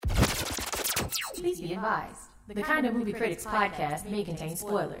Please be advised, the Kind of Movie Critics podcast may contain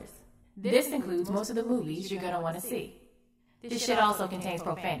spoilers. This includes most of the movies you're going to want to see. This shit also contains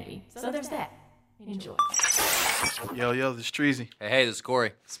profanity, so there's that. Enjoy. Yo, this is Treasy. Hey, this is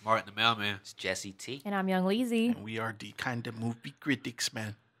Corey. It's Martin the Mailman. It's Jesse T. And I'm Young Leezy. And we are the Kind of Movie Critics,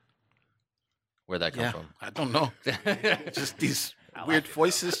 man. Where'd that come from? I don't know. Just these weird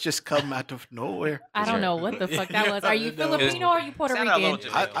voices just come out of nowhere. I don't know what the fuck that was. Are you Filipino or are you Puerto Rican?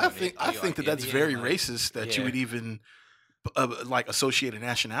 I think that's very racist that you would even like associate a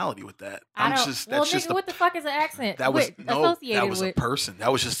nationality with that. What the fuck is an accent? That was associated a person.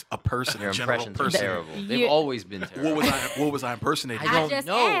 That was just a person. Your a general impressions person. are terrible. They've always been terrible. What was I impersonating? I don't just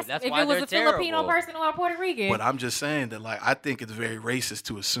know. asked That's if why it was they're a Filipino terrible. person or a Puerto Rican. But I'm just saying that, like, I think it's very racist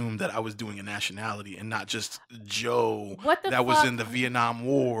to assume that I was doing a nationality and not just Joe that was in the Vietnam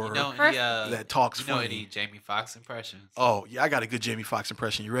War that talks funny. Any Jamie Foxx impressions? Oh, yeah, I got a good Jamie Foxx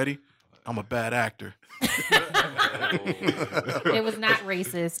impression. You ready? I'm a bad actor. It was not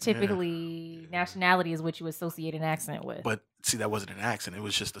racist. Typically, nationality is what you associate an accent with. But see, that wasn't an accent. It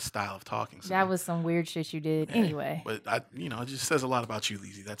was just a style of talking. So that was some weird shit you did. yeah. Anyway. But it just says a lot about you,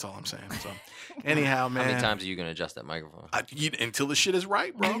 Leezy. That's all I'm saying. So, anyhow, man. How many times are you gonna adjust that microphone? Until the shit is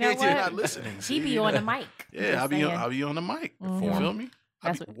right, bro. You know You're what? not listening. He be on the mic. Yeah, I'll be on the mic. Mm-hmm. You feel me?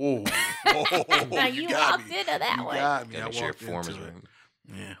 Whoa. Now you walked into that one. Got me. Gotta I make sure your walked form is into it. right.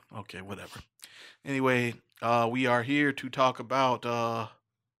 Yeah. Okay. Whatever. Anyway, we are here to talk about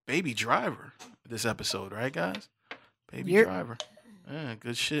Baby Driver this episode, right, guys? Baby Driver. Yeah,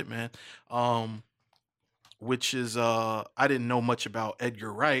 good shit, man. Which is I didn't know much about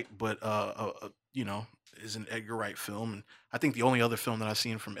Edgar Wright, but is an Edgar Wright film, and I think the only other film that I've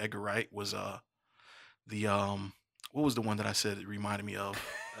seen from Edgar Wright was what was the one that I said it reminded me of?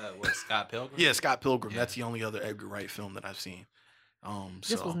 Scott Pilgrim? Yeah, Scott Pilgrim. Yeah. That's the only other Edgar Wright film that I've seen.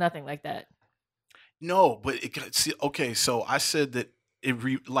 This was nothing like that. No, but so I said that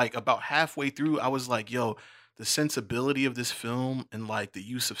like about halfway through, I was like, yo, the sensibility of this film and like the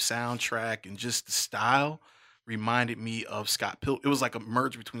use of soundtrack and just the style reminded me of Scott Pilgrim. It was like a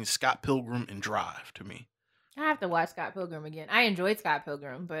merge between Scott Pilgrim and Drive to me. I have to watch Scott Pilgrim again. I enjoyed Scott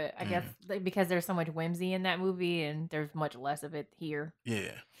Pilgrim, but I guess because there's so much whimsy in that movie and there's much less of it here.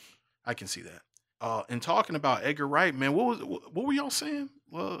 Yeah, I can see that. And talking about Edgar Wright, man, what were y'all saying,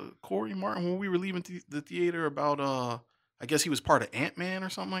 Corey, Martin, when we were leaving the theater about I guess he was part of Ant-Man or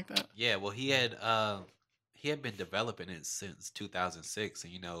something like that? Yeah, well, he had been developing it since 2006,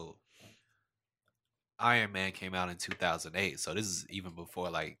 and Iron Man came out in 2008, so this is even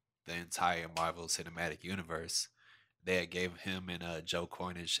before like the entire Marvel Cinematic Universe. They had gave him and Joe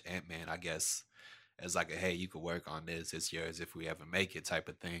Cornish Ant-Man, I guess, as like a, hey, you could work on this, it's yours if we ever make it type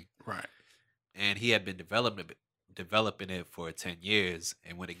of thing. Right. And he had been developing it for 10 years,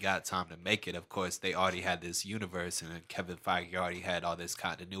 and when it got time to make it, of course, they already had this universe, and Kevin Feige already had all this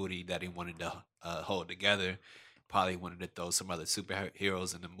continuity that he wanted to hold together. Probably wanted to throw some other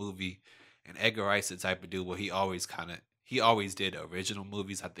superheroes in the movie. And Edgar Wright's the type of dude where he always did original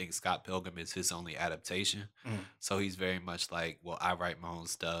movies. I think Scott Pilgrim is his only adaptation. So he's very much like, well, I write my own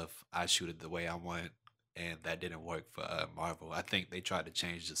stuff. I shoot it the way I want. And that didn't work for Marvel. I think they tried to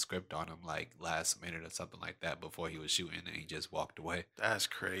change the script on him like last minute or something like that before he was shooting, and he just walked away. That's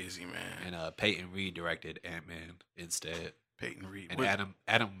crazy, man. And Peyton Reed directed Ant-Man instead. Peyton Reed. And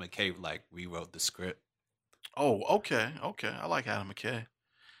Adam McKay rewrote the script. Oh, okay. I like Adam McKay.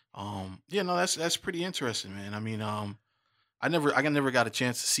 That's pretty interesting, man. I mean, I never got a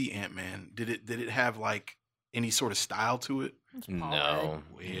chance to see Ant-Man. Did it have like any sort of style to it? No.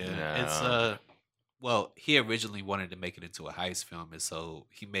 Yeah. It's well, he originally wanted to make it into a heist film, and so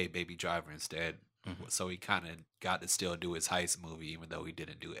he made Baby Driver instead. Mm-hmm. So he kind of got to still do his heist movie, even though he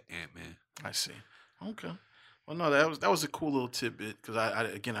didn't do Ant-Man. I see. Okay. Well, no, that was a cool little tidbit because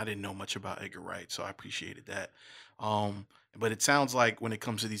I didn't know much about Edgar Wright, so I appreciated that. But it sounds like when it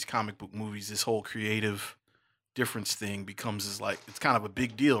comes to these comic book movies, this whole creative difference thing it's kind of a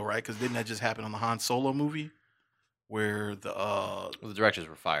big deal, right? Because didn't that just happen on the Han Solo movie? Where the directors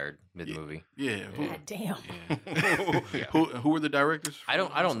were fired mid-movie. Yeah. God damn. Yeah. Who were the directors? I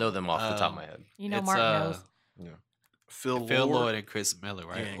don't know them off the top of my head. Martin knows. Yeah. Phil Lord and Chris Miller,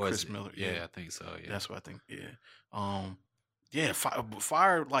 right? Yeah, Chris Miller. Yeah, I think so. Yeah, that's what I think. Yeah.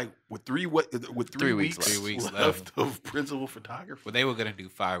 Fired like with 3 weeks left of principal photographer. Well, they were gonna do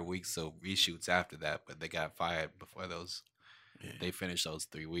 5 weeks of reshoots after that, but they got fired before those. Yeah. They finished those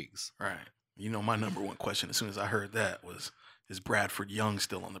 3 weeks. Right. My number one question as soon as I heard that was, is Bradford Young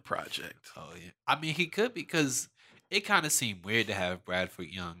still on the project? Oh, yeah. I mean, he could, because it kind of seemed weird to have Bradford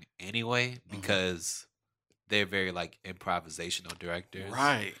Young anyway, because they're very, like, improvisational directors.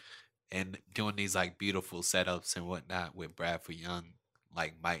 Right. and doing these like beautiful setups and whatnot with Bradford Young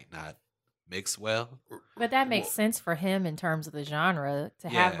like might not mix well. But that makes sense for him in terms of the genre to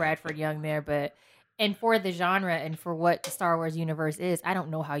have Yeah. Bradford Young there. And for the genre and for what the Star Wars universe is, I don't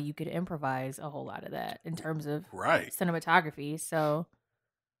know how you could improvise a whole lot of that in terms of Right. cinematography. So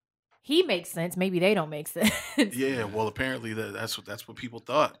he makes sense. Maybe they don't make sense. Yeah. Well, apparently that's what people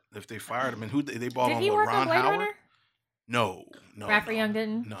thought if they fired him. And who they bought Did on? he What, work Ron on Blade Howard? Runner? No. Bradford Young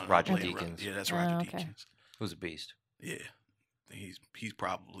didn't? No. Roger Blade Runner. Deakins. Yeah, that's Oh, Roger okay. Deakins. Who's a beast? Yeah. He's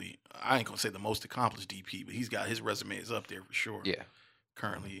probably, I ain't gonna say the most accomplished DP, but he's got his resume is up there for sure. Yeah.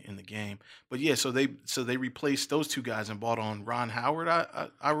 Currently in the game. But yeah, so they replaced those two guys and bought on Ron Howard.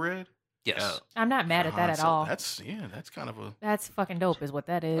 I read. Yes. I'm not mad at that at So all. That's kind of a That's fucking dope, is what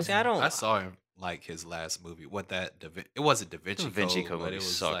that is. See, I don't. I saw him like his last movie. It wasn't Da Vinci, Da Vinci Code, Code but it movies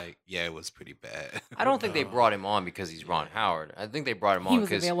was suck. like it was pretty bad. I don't think they brought him on because he's Ron Howard. I think they brought him He on was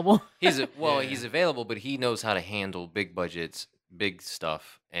because available. he's Yeah. he's available, but he knows how to handle big budgets, big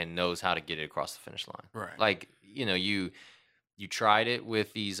stuff, and knows how to get it across the finish line. right. Like you tried it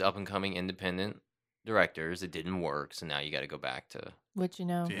with these up and coming independent directors. It didn't work, so now you got to go back to What you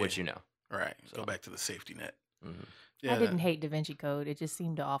know. Yeah. what you know. Right. So- Go back to the safety net. Mhm. Yeah. I didn't hate Da Vinci Code. It just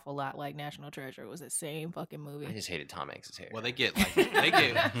seemed an awful lot like National Treasure. It was the same fucking movie. I just hated Tom Hanks's hair. Well, they get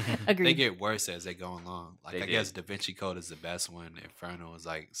they Agreed. get worse as they go along. Like They I did. guess Da Vinci Code is the best one. Inferno was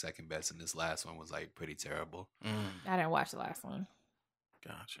like second best, and this last one was like pretty terrible. I didn't watch the last one.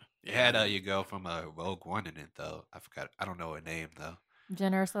 Gotcha. It had your girl from Rogue One in it though. I forgot. I don't know her name though.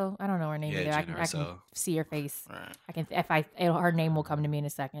 Jen Erso? I don't know her name Yeah, either. I Jen can Erso. see her face. Right. I can her name will come to me in a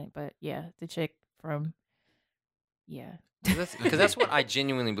second. But yeah, the chick from Because that's what I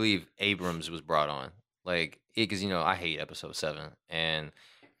genuinely believe Abrams was brought on. Like, because I hate Episode 7,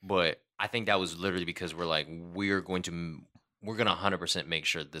 but I think that was literally because we're going to 100% make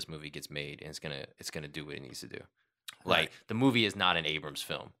sure that this movie gets made and it's gonna do what it needs to do. Like Right. the movie is not an Abrams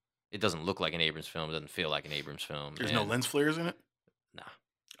film. It doesn't look like an Abrams film. It doesn't feel like an Abrams film. There's no and- lens flares in it? Nah.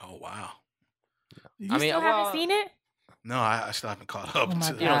 Oh, wow. You I mean, still well, haven't seen it? No, I still haven't caught up Oh my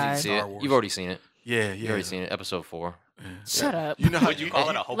to God. You don't need God. to see Star it. Wars. You've already seen it. Yeah, You've already seen it. Episode 4. Yeah. Shut up. You know how Would you call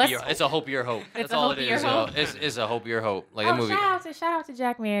it a hope Let's- of your? It's a hope of your hope. It's That's a all hope it of your is. hope. It's a hope of your hope. Like a Oh, movie. shout out to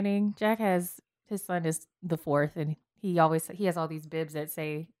Jack Manning. Jack has his son is the fourth, and he has all these bibs that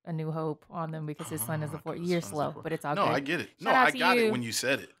say A New Hope on them because his son is the fourth. 'cause You're his son's slow, the fourth. but it's all No, good. I get it. No, Shout out I to got you. it when you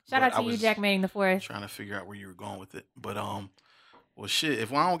said it. Shout but out I to you, was Jack Manning the fourth. trying to figure out where you were going with it. But well, shit.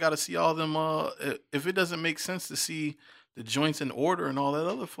 If I don't got to see all them, if it doesn't make sense to see the joints in order and all that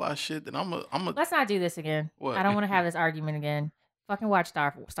other fly shit, then I'm a. Let's not do this again. What? I don't want to have this argument again. Fucking watch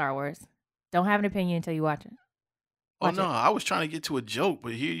Star Wars. Don't have an opinion until you watch it. Oh Watch no, it. I was trying to get to a joke,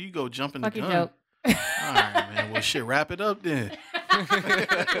 but here you go jumping Fuck the your gun. joke. All right, man. Well, shit. Wrap it up then.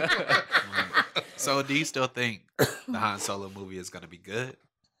 So, do you still think the Han Solo movie is going to be good?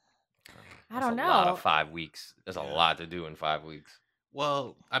 I don't That's a lot know. of 5 weeks. There's a lot to do in 5 weeks.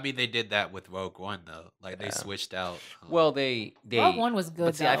 Well, I mean, they did that with Rogue One though. Like they Yeah. switched out. Well, they Rogue One was good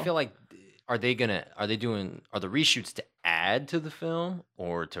But see, though. I feel like are the reshoots to add to the film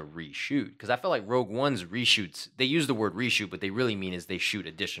or to reshoot? Because I feel like Rogue One's reshoots, they use the word reshoot, but they really mean is they shoot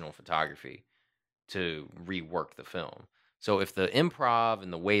additional photography to rework the film. So if the improv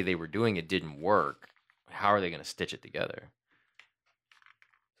and the way they were doing it didn't work, how are they going to stitch it together?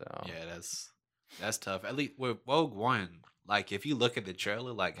 So Yeah, that's tough. At least with Rogue One, like if you look at the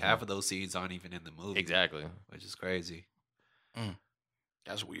trailer, like half of those scenes aren't even in the movie. exactly. Which is crazy.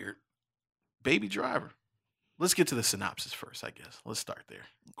 That's weird. Baby Driver. Let's get to the synopsis first, I guess. Let's start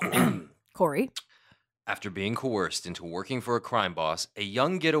there. Corey. After being coerced into working for a crime boss, a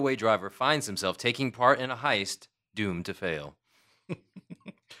young getaway driver finds himself taking part in a heist doomed to fail.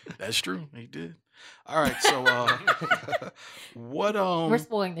 That's true. He did. All right. So, what? We're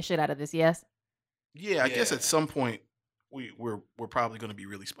spoiling the shit out of this, yes? Yeah, I guess Yeah. at some point we're probably going to be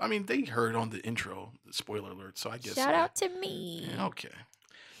really. I mean, they heard on the intro, the spoiler alert. So I guess. Shout out to me. Yeah, okay.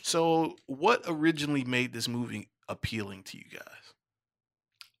 So, what originally made this movie appealing to you guys?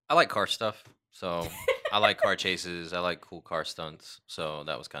 I like car stuff, so I like car chases. I like cool car stunts, so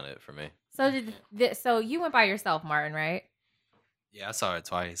that was kind of it for me. So so you went by yourself, Martin, right? Yeah, I saw it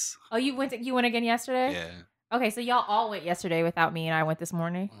twice. Oh, you went again yesterday? Yeah. Okay, so y'all all went yesterday without me, and I went this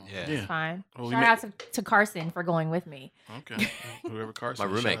morning. Yeah. Yeah. Fine. Well, we Shout out to Carson for going with me. Okay. Whoever Carson.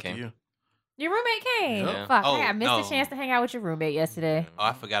 My is, roommate shout out to came. you. Your roommate came. Yeah. Fuck, Oh, I missed no. the chance to hang out with your roommate yesterday. Oh,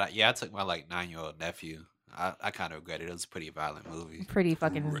 I forgot. Yeah, I took my 9-year-old nephew. I kind of regret it. It was a pretty violent movie. Pretty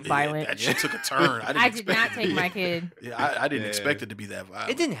fucking Yeah, violent. that shit took a turn. I did expect not it. take my kid. Yeah, I didn't Yeah. expect it to be that violent.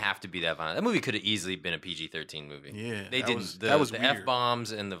 It didn't have to be that violent. That movie could have easily been a PG-13 movie. Yeah, They that didn't. was- the that was the weird.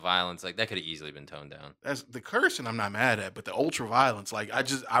 F-bombs and the violence, like that could have easily been toned down. That's the cursing I'm not mad at, but the ultra violence, like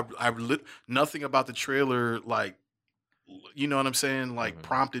nothing about the trailer, like, you know what I'm saying, like Mhm.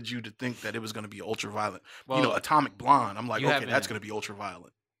 prompted you to think that it was going to be ultra violent. Well, Atomic Blonde. I'm like, you okay, haven't- that's going to be ultra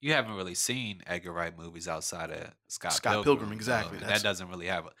violent. You haven't really seen Edgar Wright movies outside of Scott Scott Pilgrim, exactly. and That's- that doesn't really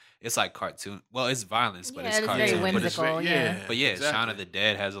have. It's like cartoon. Well, it's violence, but Yeah, it's it's cartoon. very but whimsical. Yeah. But yeah, Shaun exactly. of the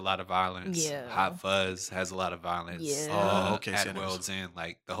Dead has a lot of violence. Yeah. Hot Fuzz has a lot of violence. Yeah. Oh, okay, so At there's- World's End,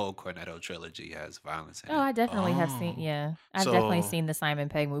 like the whole Cornetto trilogy has violence in Oh, it. I definitely have seen. Oh. Yeah, I've definitely So- seen the Simon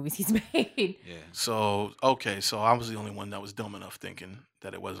Pegg movies he's made. Yeah. So okay, so I was the only one that was dumb enough thinking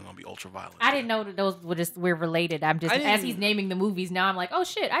that it wasn't going to be ultra violent. I didn't know that those were related. I'm just I as he's didn't- naming the movies now. I'm like, oh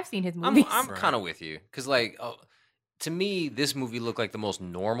shit, I've seen his movies. I'm Right. kind of with you because, like, to me, this movie looked like the most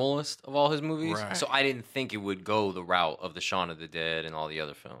normalist of all his movies. Right. So I didn't think it would go the route of the Shaun of the Dead and all the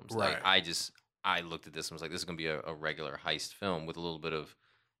other films. Right. Like, I looked at this and was like, this is gonna be a regular heist film with a little bit of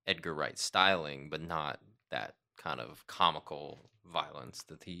Edgar Wright styling, but not that kind of comical violence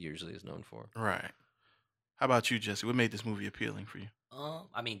that he usually is known for. Right. How about you, Jesse? What made this movie appealing for you?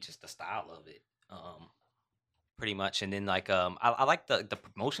 I mean, just the style of it, pretty much. And then like, I like the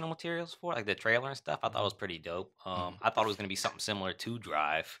promotional materials for it, like the trailer and stuff. I thought it was pretty dope. I thought it was gonna be something similar to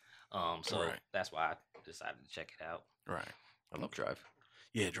Drive. So Right. that's why I decided to check it out. Right. I love Drive.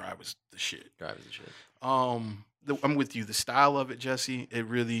 Yeah, Drive was the shit. Drive is the shit. I'm with you. The style of it, Jesse,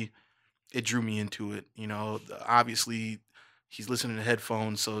 it drew me into it. Obviously he's listening to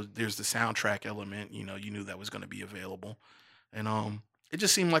headphones, so there's the soundtrack element. You knew that was going to be available, and it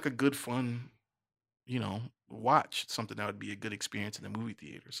just seemed like a good, fun, watch. Something that would be a good experience in the movie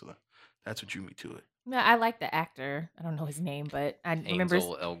theater. So that's what drew me to it. No, I like the actor. I don't know his name, but I remember.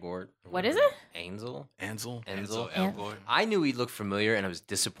 Ansel Elgort. What is it? Ansel. Ansel. Enzo An- Elgort. I knew he looked familiar, and I was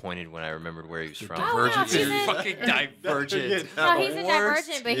disappointed when I remembered where he was from. Oh, wow, he's in- fucking Divergent. No, he's The in worst.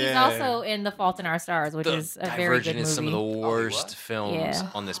 Divergent, but he's Yeah. also in The Fault in Our Stars, which is a very good Divergent movie. is some of the worst was? films Yeah.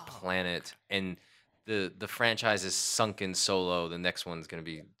 on this planet, and the franchise is sunken so low. The next one's gonna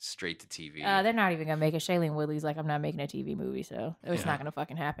be straight to TV. They're not even gonna make it. Shailene Woodley's like, I'm not making a TV movie, so it's Yeah. not gonna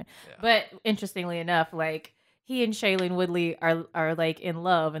fucking happen. Yeah. But interestingly enough, like he and Shailene Woodley are like in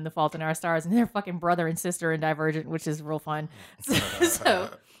love in The Fault in Our Stars, and they're fucking brother and sister in Divergent, which is real fun. So,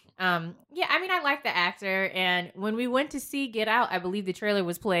 yeah, I mean, I like the actor, and when we went to see Get Out, I believe the trailer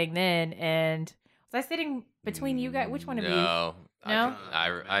was playing then, and was I sitting between you guys? Which one of you? No. No?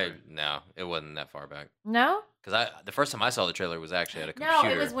 No, it wasn't that far back. No, Because the first time I saw the trailer was actually at a no,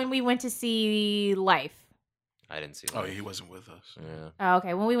 computer. it was when we went to see Life. I didn't see. Oh, Life. he wasn't with us. Yeah. Oh,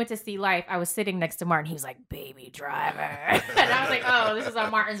 okay. When we went to see Life, I was sitting next to Martin. He was like, "Baby Driver," and I was like, "Oh, this is on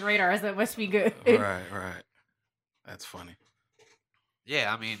Martin's radar, so it must be good." Right. That's funny.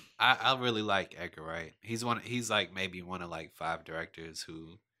 Yeah, I mean, I really like Edgar Wright. He's like maybe one of like 5 directors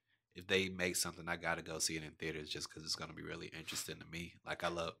who, if they make something, I gotta go see it in theaters just because it's gonna be really interesting to me. Like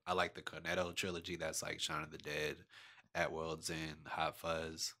I like the Cornetto trilogy. That's like Shaun of the Dead, At World's End, Hot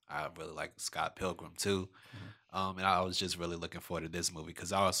Fuzz. I really like Scott Pilgrim too. And I was just really looking forward to this movie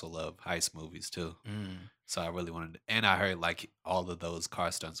because I also love heist movies too. So I really wanted, and I heard like all of those car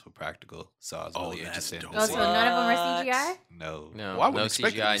stunts were practical. So I was Oh, really that's interested. dope. To Oh, see so it. none of them are CGI. No, No, Well, I no wouldn't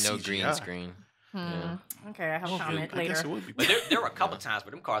expect it to be CGI, no green CGI. screen. Okay, I have a comment I guess later. it would be. But there were a couple times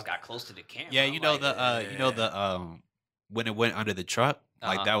where them cars got close to the camera. Yeah, I'm you know like, the when it went under the truck,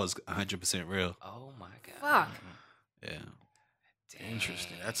 like Uh-huh. that was 100% real. Oh my god. Fuck. Yeah.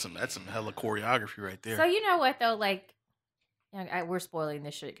 Interesting. That's some hella choreography right there. So you know what though, like, we're spoiling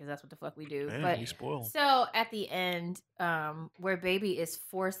this shit because that's what the fuck we do. Yeah, but you spoiled. so at the end, where Baby is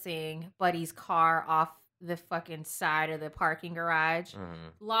forcing Buddy's car off the fucking side of the parking garage,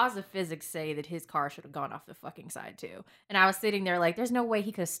 laws of physics say that his car should have gone off the fucking side too. And I was sitting there like, there's no way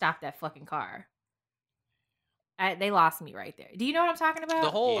he could have stopped that fucking car. They lost me right there. Do you know what I'm talking about? The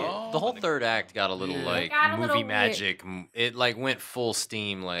whole third act got a little Yeah. like It got a movie little weird. magic. It like went full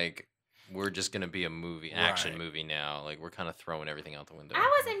steam. Like we're just gonna be a movie, action Right. movie now. Like we're kind of throwing everything out the window.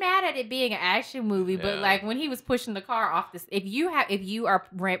 I wasn't mad at it being an action movie, but Yeah. like when he was pushing the car off this, if you are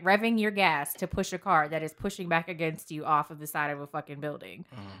revving your gas to push a car that is pushing back against you off of the side of a fucking building,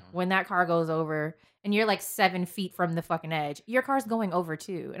 when that car goes over and you're like 7 feet from the fucking edge, your car's going over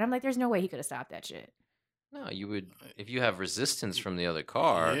too. And I'm like, there's no way he could have stopped that shit. No, you would if you have resistance from the other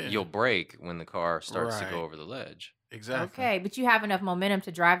car, Yeah. you'll brake when the car starts to Right. go over the ledge. Exactly. Okay, but you have enough momentum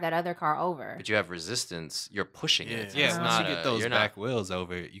to drive that other car over. But you have resistance. You're pushing it. Yeah, It's once not you get those you're back wheels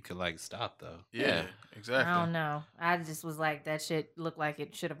over, you can like stop though. Yeah, exactly. I don't know. I just was like, that shit looked like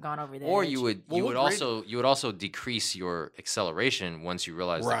it should have gone over there. Or you would Well, what you would also decrease your acceleration once you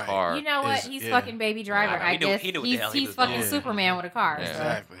realize Right. the car. You know what? is- He's yeah. fucking Baby Driver. Right. I He knew- guess he knew what the hell he he's was fucking doing. Superman with a car.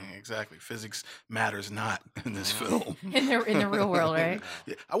 Yeah. So. Exactly. Physics matters not in this film. in the real world, right?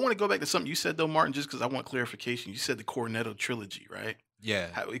 Yeah. I want to go back to something you said though, Martin, just because I want clarification. You said the Cornetto trilogy, right? Yeah.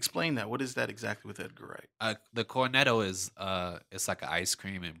 Explain that. What is that exactly with Edgar Wright? The Cornetto is it's like an ice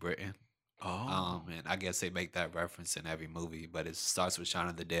cream in Britain. Oh, And I guess they make that reference in every movie, but it starts with Shaun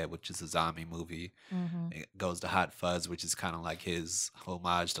of the Dead, which is a zombie movie. Mm-hmm. It goes to Hot Fuzz, which is kind of like his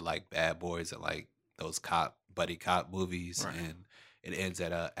homage to like Bad Boys and like those buddy cop movies, Right. and it ends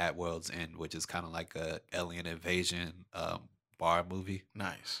at World's End, which is kind of like a alien invasion bar movie.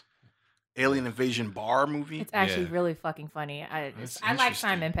 nice. Alien Invasion bar movie. It's actually Yeah. really fucking funny. That's I like interesting.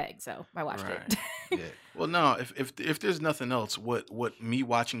 Simon Pegg, so I watched Right. it. Yeah. Well, no. If there's nothing else, what me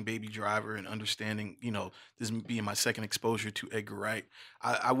watching Baby Driver and understanding, this being my second exposure to Edgar Wright,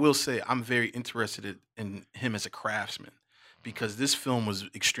 I will say I'm very interested in him as a craftsman because this film was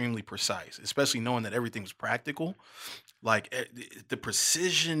extremely precise, especially knowing that everything was practical. Like the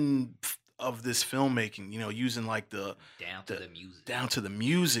precision of this filmmaking, using like the Down to the music. down to the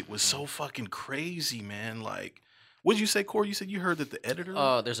music was so fucking crazy, man. Like, what did you say, Corey? You said you heard that the editor.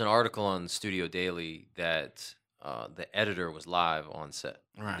 There's an article on Studio Daily that the editor was live on set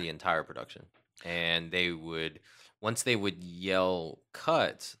Right. the entire production, and once they would yell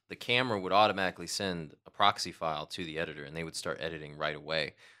cut, the camera would automatically send a proxy file to the editor, and they would start editing right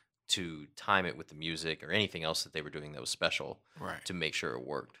away to time it with the music or anything else that they were doing that was special Right. to make sure it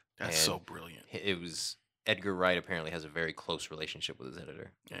worked. That's And so brilliant. It was Edgar Wright apparently has a very close relationship with his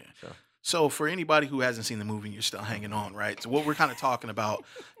editor. Yeah. So So for anybody who hasn't seen the movie and you're still hanging on, right? So what we're kind of talking about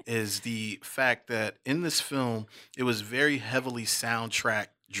is the fact that in this film, it was very heavily soundtrack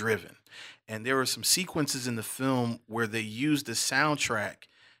driven. And there were some sequences in the film where they used the soundtrack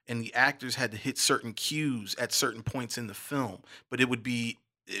and the actors had to hit certain cues at certain points in the film, but it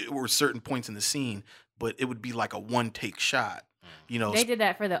were certain points in the scene, but it would be like a one take shot. They did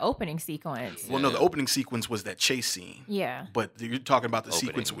that for the opening sequence. Well, no, the opening sequence was that chase scene. Yeah. But you're talking about the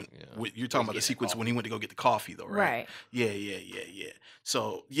Opening, sequence when yeah. you're talking about the Getting sequence coffee. when he went to go get the coffee, though, right? Right. Yeah.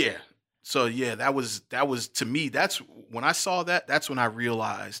 So that was to me. That's when I saw that. That's when I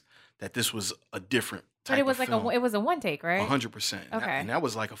realized that this was a different type But it was of like film. it was a one take, right? 100%. Okay. And that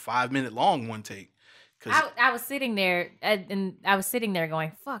was like a 5-minute long one take. Cause I was sitting there and I was sitting there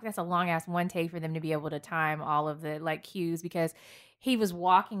going, fuck, that's a long ass one take for them to be able to time all of the like cues, because he was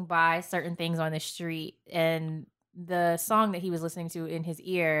walking by certain things on the street and the song that he was listening to in his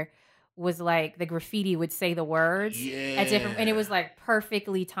ear was like the graffiti would say the words at different, and it was like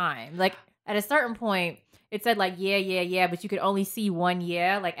perfectly timed. Like at a certain point it said like yeah, but you could only see one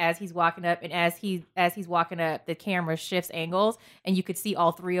like as he's walking up, and as he's walking up, the camera shifts angles, and you could see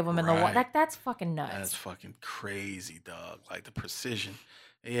all three of them in the wall. Right. Like that's fucking nuts. That's fucking crazy, dog. Like the precision.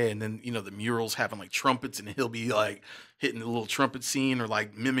 Yeah, and then the murals having like trumpets, and he'll be like hitting the little trumpet scene or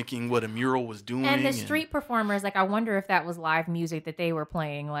like mimicking what a mural was doing. And the street performers, like I wonder if that was live music that they were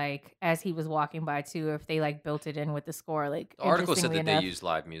playing like as he was walking by too, if they like built it in with the score. Like the article said that interestingly enough. they used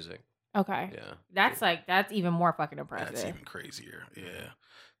live music. Okay. Yeah. That's even more fucking impressive. That's even crazier.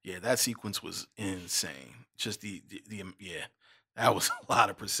 Yeah. That sequence was insane. Just the that was a lot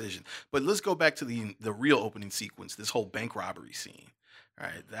of precision. But let's go back to the real opening sequence. This whole bank robbery scene. All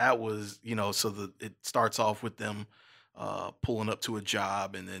right, that was it starts off with them pulling up to a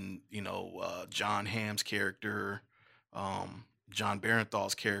job, and then John Hamm's character, John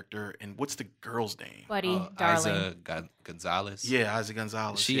Barenthal's character, and what's the girl's name? Buddy, darling. Isa Gonzalez. Yeah, Isa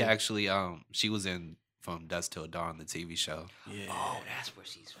Gonzalez. She yeah. actually she was in From Dusk Till Dawn, the TV show. Yeah. Oh, that's where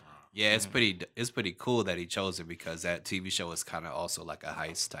she's from. Yeah, it's pretty cool that he chose her, because that TV show is kind of also like a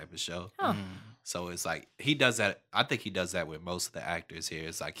heist type of show. Huh. So it's like he does that. I think he does that with most of the actors here.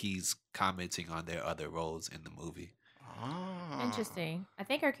 It's like he's commenting on their other roles in the movie. Ah. Interesting. I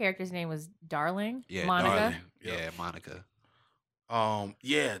think her character's name was Darling. Yeah, Monica. Darling. Yep. Yeah, Monica.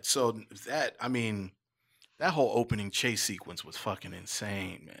 So that whole opening chase sequence was fucking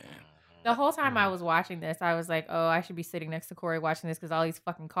insane, man. The whole time I was watching this, I was like, oh, I should be sitting next to Corey watching this, because all these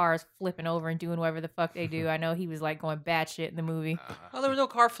fucking cars flipping over and doing whatever the fuck they do. I know he was like going batshit in the movie. Well, there were no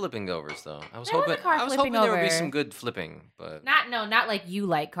car flipping overs though. I was There was a hoping car I was flipping hoping there would be over. some good flipping, but Not like you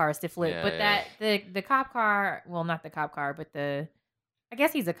like cars to flip, Yeah, but yeah. the cop car, well, not the cop car, but I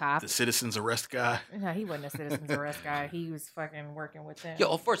guess he's a cop. The citizens arrest guy. No, he wasn't a citizen's arrest guy. He was fucking working with them.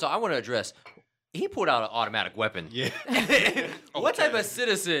 yo, first of all, I want to address he pulled out an automatic weapon. Yeah. What type of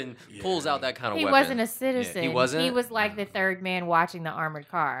citizen pulls out that kind of He weapon? wasn't a citizen. He wasn't? He was like the third man watching the armored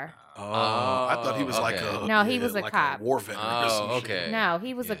car. Oh, I thought he was like okay. a No, he was a like cop. a war veteran. or some Oh, shit. okay. No,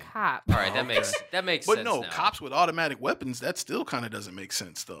 he was a Yeah. cop. All right, that makes But sense. no, now. cops with automatic weapons, that still kind of doesn't make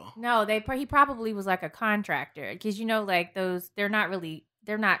sense though. No, he probably was like a contractor because like they're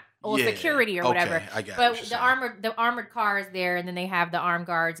not Yeah, security or whatever. okay, I got But what you're the saying. armored car is there, and then they have the armed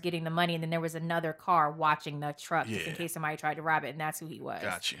guards getting the money, and then there was another car watching the truck just in Yeah. case somebody tried to rob it, and that's who he was.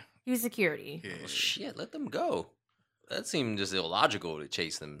 Got you. He was security. Yeah. Well, shit, let them go. That seemed just illogical to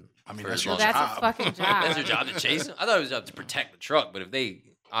chase them. I mean, for that's as your long Well, as- that's his job. fucking job. That's their job to chase them. I thought it was job to protect the truck, but if they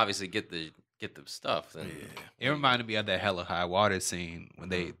obviously get the stuff, then It reminded me of that Hella High Water scene when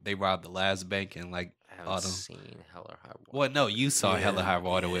they robbed the last bank and like I haven't Autumn. seen Hella High Water. well no you saw Yeah, Hella High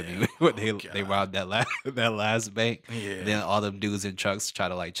Water with yeah. me when they God. robbed that last bank. Yeah. Then all them dudes in trucks try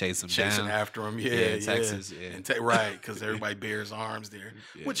to like chase him Chasing down. after him, yeah, in Texas, yeah. And right, because everybody bears arms there,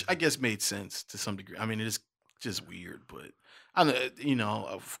 Yeah. which I guess made sense to some degree. I mean, it is just weird, but I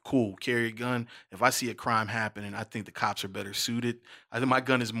know, cool. Carry a gun. If I see a crime happening, I think the cops are better suited. I think my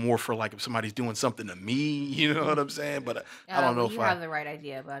gun is more for like if somebody's doing something to me. You know what I'm saying? But I don't know if you I. have the right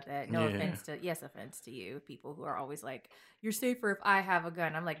idea about that. No Yeah. offense to you, people who are always like, "You're safer if I have a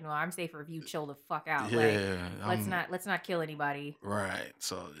gun." I'm like, no, I'm safer if you chill the fuck out. Like, Yeah, let's not kill anybody. Right.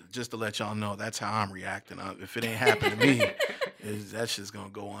 So just to let y'all know, that's how I'm reacting. If it ain't happened to me, that's just gonna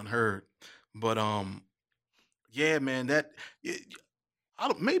go unheard. But yeah, man, I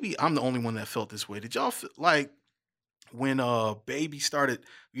don't. Maybe I'm the only one that felt this way. Did y'all feel like when Baby started?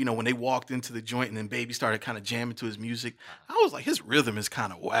 When they walked into the joint and then Baby started kind of jamming to his music. I was like, his rhythm is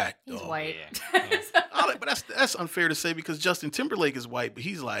kind of whack. He's though. white. But that's unfair to say because Justin Timberlake is white, but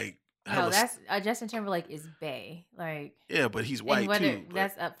he's like. No, hella that's Justin Timberlake is bae. Like, yeah, but he's and white whether too. But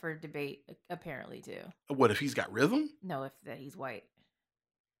that's up for debate apparently too. what if he's got rhythm? No, if that he's white.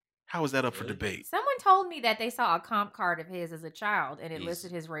 How is that up for debate? Someone told me that they saw a comp card of his as a child and it He's-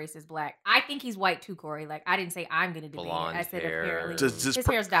 listed his race as black. I think he's white too, Corey. Like, I didn't say I'm going to debate Blonde it. I said hair. apparently Does this his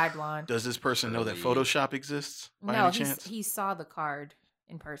per- hair's dyed blonde. Does this person know that Really? Photoshop exists by No, any chance? he saw the card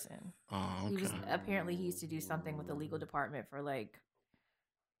in person. Oh, He okay. was apparently he used to do something with the legal department for like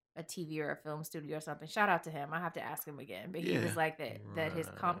a TV or a film studio or something. Shout out to him. I have to ask him again. But he Yeah. was like that his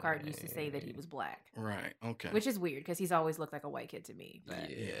comp card used to say that he was black. Right. Okay. Which is weird because he's always looked like a white kid to me. But,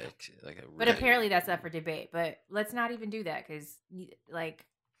 Yeah, like a but really- apparently that's up for debate. But let's not even do that because like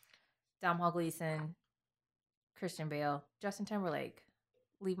Domhnall Gleeson, Christian Bale, Justin Timberlake,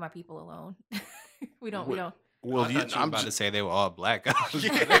 leave my people alone. we don't. Well, I thought you were I'm about to just, say they were all black. Yeah.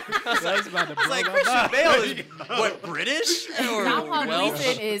 I was about to blow like my Christian mind. Bale is what, British or Domhnall Welsh?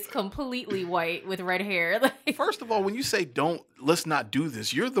 Gleeson is completely white with red hair. Like, first of all, when you say let's not do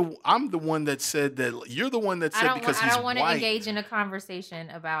this. I'm the one that said that. You're the one that said because I he's don't want to white. engage in a conversation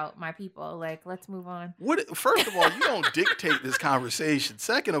about my people. Like, let's move on. First of all, you don't dictate this conversation.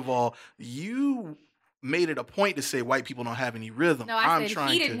 Second of all, you made it a point to say white people don't have any rhythm. No, I I'm said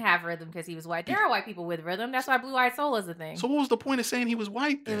trying he didn't to. have rhythm because he was white. There are white people with rhythm. That's why Blue Eyed Soul is a thing. So what was the point of saying he was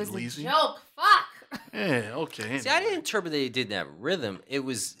white it then, was a Leezy? joke. Fuck. Yeah. Okay. See, I didn't interpret that he didn't have rhythm. He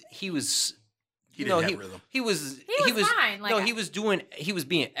was. He you didn't know, have rhythm. He was. He was fine, like, no, he was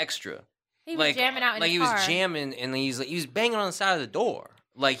being extra. He was jamming out in like his he car. was jamming, and he was banging on the side of the door.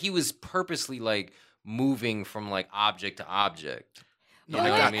 Like he was purposely like moving from like object to object. No, You I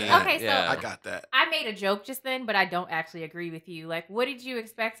know got what I mean? that. Okay, so- Yeah. I got that. I made a joke just then, but I don't actually agree with you. Like, what did you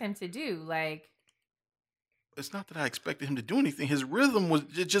expect him to do? Like, It's not that I expected him to do anything. His rhythm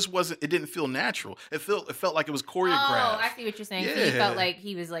just wasn't. It didn't feel natural. It felt like it was choreographed. oh, I see what you're saying. So he Yeah. felt like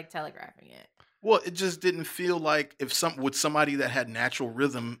he was like telegraphing it. Well, it just didn't feel like with somebody that had natural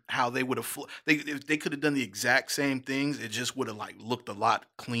rhythm, how they would have if they could have done the exact same things. It just would have like looked a lot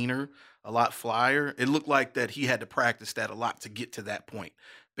cleaner, a lot flyer. It looked like that he had to practice that a lot to get to that point.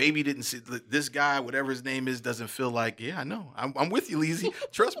 Baby didn't see this guy, whatever his name is, doesn't feel like. Yeah, I know. I'm with you, Leezy.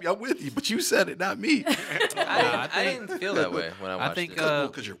 Trust me, I'm with you. But you said it, not me. I didn't feel that way when I watched think,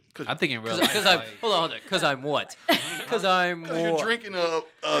 it. Because I think in real Because life, I'm hold on, because I'm what? Because I'm you're more. drinking a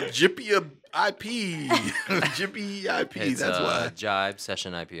Jippy IP, Jippy IP. It's That's why. Jive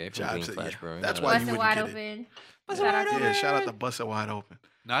Session IPA from Jive Green Se- Flash yeah. Brewing. That's Shout why out. you Busted wouldn't wide get it. open. Busted Shout out wide to open. Yeah, shout out to Bust It Wide Open.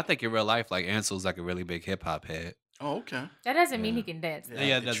 no, I think in real life, like Ansel's like a really big hip hop head. Oh, okay. That doesn't mean Yeah. he can dance. Yeah. though.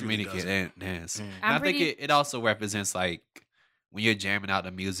 Yeah, it it doesn't truly mean he doesn't. can dance. Mm. And I'm I think pretty- it also represents like when you're jamming out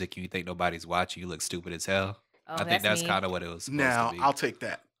the music and you think nobody's watching, you look stupid as hell. Oh, I think that's me. kind of what it was supposed Now to be. I'll take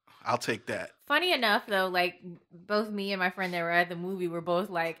that. I'll take that. Funny enough, though, like both me and my friend that were at the movie were both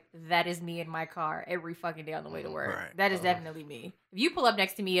like, "That is me in my car every fucking day on the way to work. Right. That is definitely me." If you pull up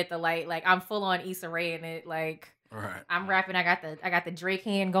next to me at the light, like I'm full on Issa Rae in it, like Right. I'm rapping. I got the Drake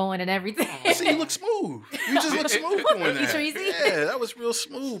hand going and everything. See, you look smooth. You just look smooth doing You that. Treasy? Yeah, that was real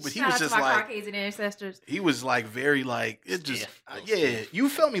smooth. But he Shout was out just to my like, Caucasian ancestors. he was like very like it just. Stiff. Yeah, you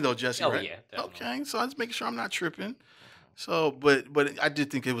felt me though, Jesse. Oh, right? yeah, definitely. Okay, so I was making sure I'm not tripping. So, but I did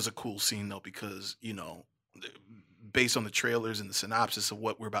think it was a cool scene though because based on the trailers and the synopsis of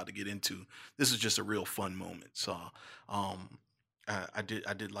what we're about to get into, this is just a real fun moment. So, I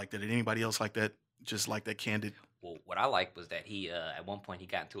did like that. Did anybody else like that? Just like that candid. Well, what I liked was that he at one point he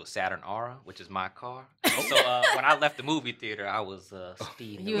got into a Saturn Aura, which is my car. So when I left the movie theater, I was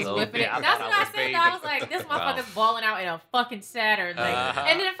speeding. He a was little whipping bit. it. I That's thought what I was said. fading. I was like, this motherfucker's balling out in a fucking Saturn. Like,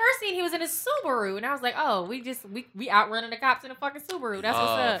 and then the first scene, he was in a Subaru, and I was like, oh, we outrunning the cops in a fucking Subaru. That's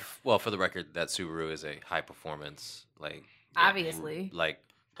what's up. Well, for the record, that Subaru is a high performance, like Obviously. like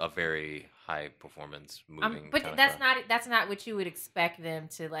a very high performance moving. But kinda that's car. that's not what you would expect them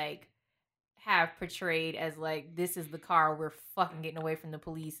to like have portrayed as like this is the car we're fucking getting away from the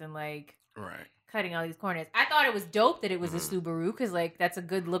police and like Right. cutting all these corners. I thought it was dope that it was a Subaru because like that's a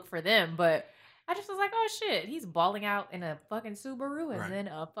good look for them, but I just was like, oh shit, he's balling out in a fucking Subaru and Right. then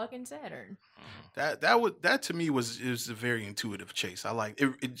a fucking Saturn. That to me was a very intuitive chase. I like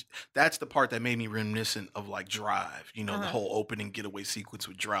it. That's the part that made me reminiscent of like Drive. The whole opening getaway sequence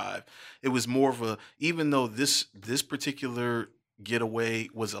with Drive. It was more of a, even though this particular getaway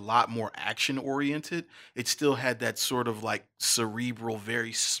was a lot more action oriented, it still had that sort of like cerebral,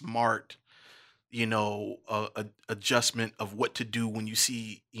 very smart, adjustment of what to do when you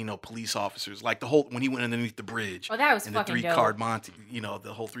see, police officers. Like the whole, when he went underneath the bridge. Oh, that was and the fucking dope. 3-card Monty,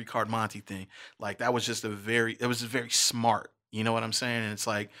 the whole 3-card Monty thing. Like that was just it was very smart. You know what I'm saying? And it's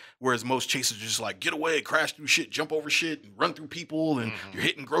like, whereas most chases are just like, get away, crash through shit, jump over shit, and run through people, and you're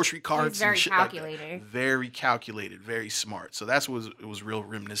hitting grocery carts very and shit calculated. like that. Very calculated, very smart. So it was real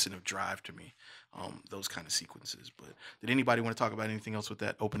reminiscent of Drive to me. Those kind of sequences. But did anybody want to talk about anything else with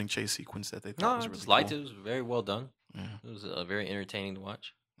that opening chase sequence that they thought was I really just liked cool? it. It was very well done. Yeah. It was very entertaining to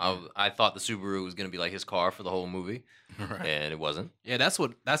watch. I thought the Subaru was going to be like his car for the whole movie, Right. and it wasn't. Yeah, that's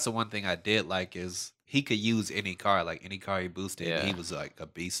the one thing I did like is he could use any car, like any car he boosted, Yeah. he was like a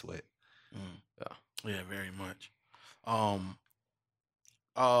beast with. Yeah, very much.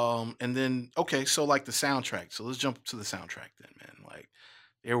 And then so like the soundtrack. So let's jump to the soundtrack then, man. Like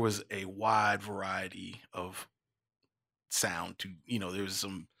there was a wide variety of sound to there was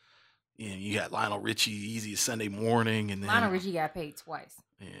some you got Lionel Richie, Easy as Sunday Morning, and then Lionel Richie got paid twice.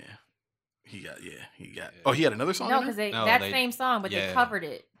 he got oh, he had another song. No, in there? because No, same song, but they yeah. covered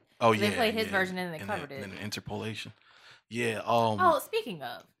it. Oh they yeah, played his yeah. version and then they And covered then it. an interpolation. Yeah. Oh, speaking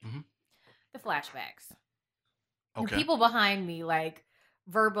of Mhm. the flashbacks, the Okay. people behind me like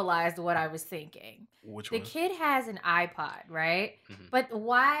verbalized what I was thinking. Which The was kid has an iPod, right? Mhm. But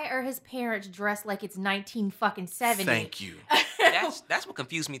why are his parents dressed like it's 1970? Thank you. That's what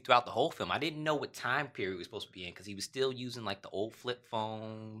confused me throughout the whole film. I didn't know what time period he was supposed to be in because he was still using like the old flip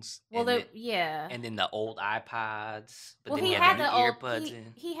phones. Well, and yeah. and then the old iPods. But Well, then he he had had the the new old earbuds he,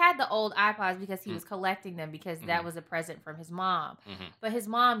 in. he had the old iPods because he Mm. was collecting them because that Mhm. was a present from his mom. Mhm. But his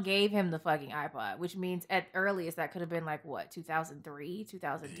mom gave him the fucking iPod, which means at earliest that could have been like what 2003,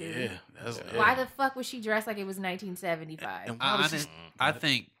 2002. Yeah. That's, Why the fuck was she dressed like it was 1975? And why was he-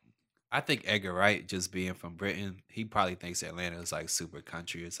 I think Edgar Wright, just being from Britain, he probably thinks Atlanta is like super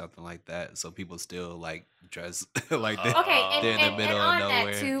country or something like that. So people still like dress like that. Okay, and, They're in the and, middle and of on that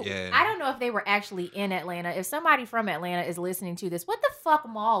nowhere. too, Yeah. I don't know if they were actually in Atlanta. If somebody from Atlanta is listening to this, what the fuck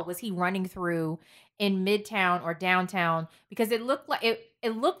mall was he running through in Midtown or downtown? Because it looked like it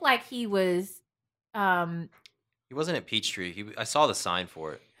looked like he was. He wasn't at Peachtree. I saw the sign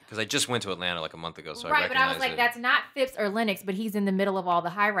for it because I just went to Atlanta like a month ago, so I right, but I was recognized like, it. that's not Phipps or Lenox, but he's in the middle of all the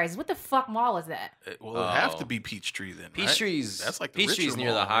high rises. What the fuck mall is that? Well, it'd have to Oh. be Peachtree then. right? Peachtree's That's like the Peachtree's richer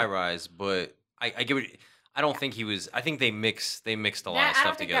near the mall, high right? rise, but I get what. I don't think he was. I think they mixed a lot of I don't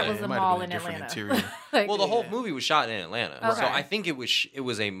stuff think together. that was It the might have mall been in a different Atlanta. interior. Like, Well, the whole yeah. movie was shot in Atlanta, so Okay. I think it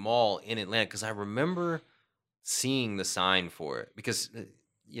was a mall in Atlanta because I remember seeing the sign for it because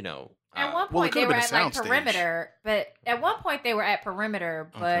At one Well, it point they could've were been a at like soundstage. Perimeter, but at one point they were at Perimeter,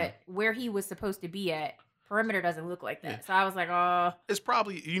 but Okay. where he was supposed to be at, Perimeter doesn't look like that. Yeah. So I was like, oh, It's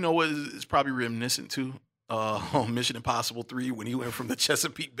probably what it's probably reminiscent to on Mission Impossible 3 when he went from the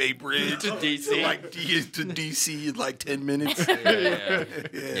Chesapeake Bay Bridge To DC. to DC in like 10 minutes.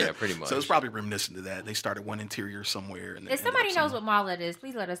 Yeah, pretty much. So it's probably reminiscent to that. They started one interior somewhere. And then if ended somebody up knows somewhere. what mall that is,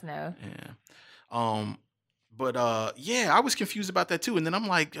 please let us know. Yeah. But yeah, I was confused about that too. And then I'm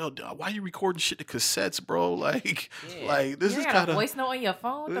like, yo, why are you recording shit to cassettes, bro? Like, like this is kind a of voice note on your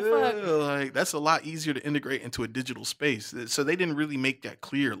phone. What the fuck? like that's a lot easier to integrate into a digital space. So they didn't really make that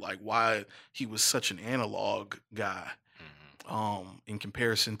clear, like why he was such an analog guy, in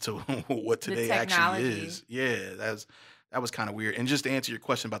comparison to what today actually is. Yeah, that was kind of weird. And just to answer your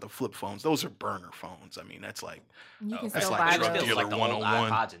question about the flip phones, those are burner phones. I mean, that's like You can that's still like buy drug those. dealer like the old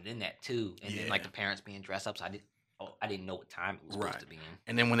 101. iPods and then that too, and then like Yeah. the parents being dressed up. So I didn't know what time it was supposed to be in.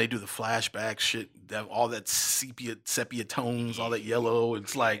 And then when they do the flashback shit, all that sepia tones, all that yellow,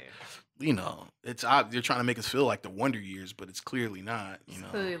 it's like, you know, they're trying to make us feel like the Wonder Years, but it's clearly not. You know,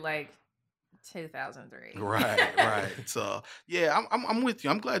 Clearly, like 2003. right. So yeah, I'm with you.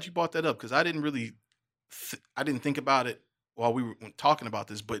 I'm glad you brought that up because I didn't really, I didn't think about it while we were talking about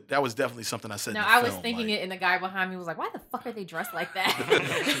this, but that was definitely something I said. No, in the I was film, thinking like, it, and the guy behind me was like, "Why the fuck are they dressed like that?"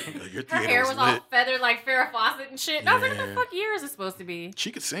 Your Her theater hair was all lit. feathered like Farrah Fawcett and shit. And I was like, "What the Yeah. fuck year is it supposed to be?"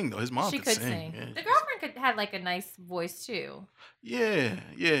 She could sing though. His mom She could could sing. sing. Yeah, The girlfriend had like a nice voice too. Yeah.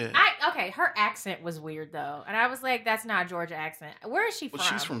 Okay, her accent was weird though, and I was like, "That's not Georgia accent. Where is she from?" Well,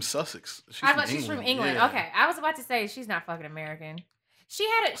 she's from Sussex. She's from England. Yeah. Okay, I was about to say she's not fucking American. She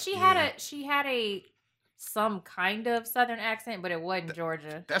had a some kind of Southern accent, but it wasn't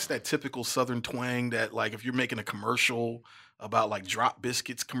Georgia. That's that typical Southern twang that, like, if you're making a commercial about like Drop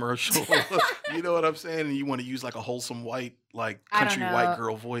Biscuits commercial, you know what I'm saying, and you want to use like a wholesome white, like I don't country know. white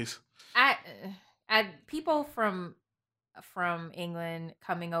girl voice. I people from England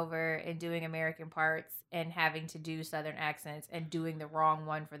coming over and doing American parts and having to do Southern accents and doing the wrong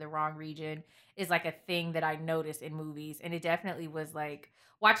one for the wrong region is like a thing that I noticed in movies, and it definitely was like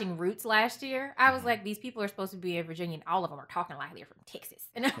watching Roots last year. I was like, these people are supposed to be in Virginia, and all of them are talking like they're from Texas,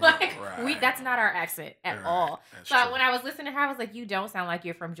 and I'm like, that's not our accent at all. So when I was listening to her, I was like, you don't sound like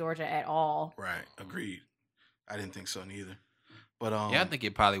you're from Georgia at all. Right, agreed. I didn't think so neither. But yeah, I think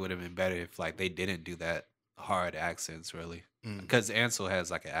it probably would have been better if like they didn't do that hard accents really, because Ansel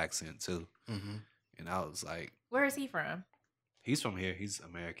has like an accent too, and I was like, where is he from? He's from here. He's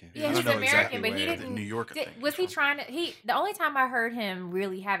American. Yeah, I he's don't know American, exactly but he where. didn't. New York. Was he trying to? The only time I heard him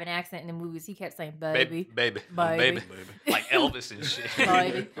really have an accent in the movies, he kept saying "baby, baby, baby." like Elvis and shit.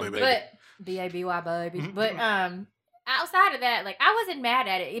 baby. Baby. But B-A-B-Y, baby. But outside of that, like I wasn't mad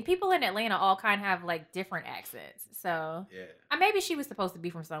at it. And people in Atlanta all kind of have like different accents. So maybe she was supposed to be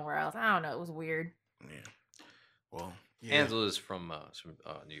from somewhere else. I don't know. It was weird. Yeah. Well, yeah. Ansel is from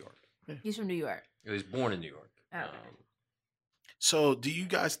New York. He's from New York. He was born in New York. Oh. So, do you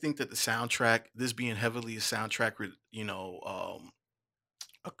guys think that the soundtrack, this being heavily a soundtrack, the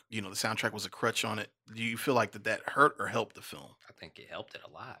soundtrack was a crutch on it? Do you feel like that hurt or helped the film? I think it helped it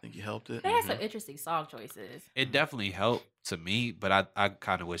a lot. I think it helped it. They had some interesting song choices. It definitely helped to me, but I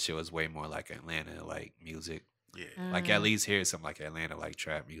kind of wish it was way more like Atlanta like music. Yeah. Like at least hear some like Atlanta like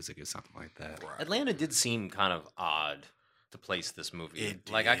trap music or something like that. Right. Atlanta did seem kind of odd to place this movie.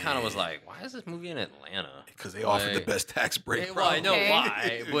 It Like I kind of was did. like, why is this movie in Atlanta? Because they offered the Like- best tax break. Yeah, well, I know Okay.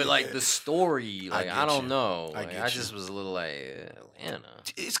 why, but like the story, I like get I don't you. know. I Like, get I you. just was a little like Atlanta.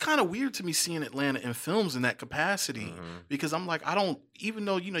 It's kind of weird to me seeing Atlanta in films in that capacity because I'm like, I don't, even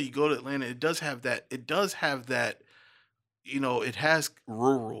though, you go to Atlanta, it does have that, it has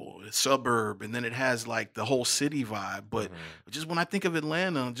rural, suburb, and then it has like the whole city vibe. But just when I think of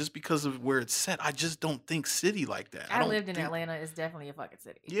Atlanta, just because of where it's set, I just don't think city like that. I don't lived in think- Atlanta. It's definitely a fucking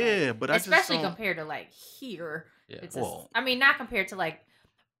city. Yeah, but I just especially don't- compared to like here. Yeah. It's Well- not compared to like.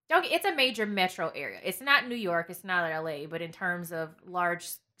 It's a major metro area. It's not New York. It's not LA. But in terms of large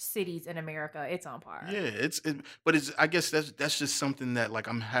cities in America, it's on par. Yeah, but I guess that's just something that like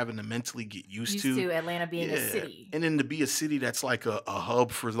I'm having to mentally get used to. Atlanta being a city. And then to be a city that's like a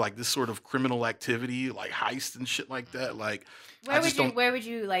hub for like this sort of criminal activity, like heist and shit like that. Like, Where would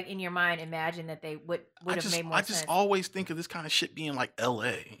you like in your mind imagine that they would have made more I sense? just always think of this kind of shit being like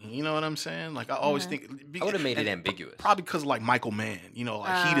L.A. You know what I'm saying? Like I always think I would have made it and ambiguous. Probably because like Michael Mann,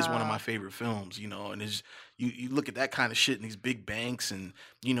 like Heat is one of my favorite films. And it's you look at that kind of shit in these big banks and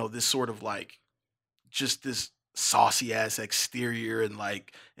this sort of like just this saucy ass exterior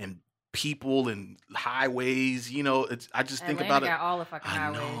and people and highways. I just think Atlanta about it. got all the fucking I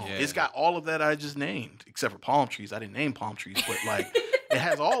highways. know. Yeah. It's got all of that I just named, except for palm trees. I didn't name palm trees, but like it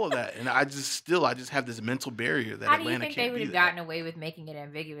has all of that. And I just have this mental barrier that How do Atlanta you think can't they would be have that. gotten away with making it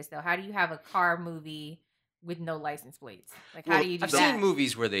ambiguous though? How do you have a car movie with no license plates? Like how Well, do you do I've that? seen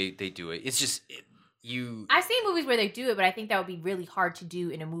movies where they do it. It's just I've seen movies where they do it, but I think that would be really hard to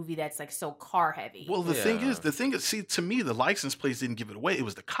do in a movie that's like so car heavy. Well, the thing Yeah. is, see, to me, the license plates didn't give it away. It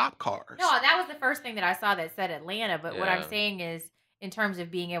was the cop cars. No, that was the first thing that I saw that said Atlanta. But what I'm Yeah. saying is, in terms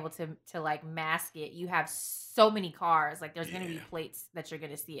of being able to like mask it, you have so many cars. Like there's going to be plates that you're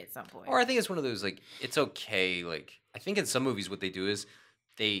going to see at some point. Or I think it's one of those like it's okay. Like I think in some movies what they do is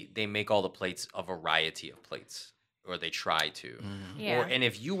they make all the plates a variety of plates, or they try to. Yeah. And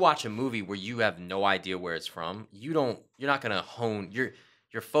if you watch a movie where you have no idea where it's from, you're not going to hone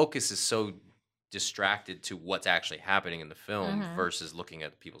your focus is so distracted to what's actually happening in the film versus looking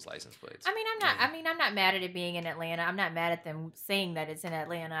at people's license plates. I mean, I'm not mad at it being in Atlanta. I'm not mad at them saying that it's in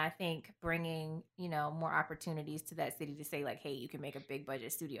Atlanta. I think bringing, more opportunities to that city to say like, hey, you can make a big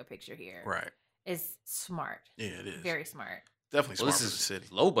budget studio picture here. Right. Is smart. Yeah, it is. Very smart. Definitely smart for the this is city.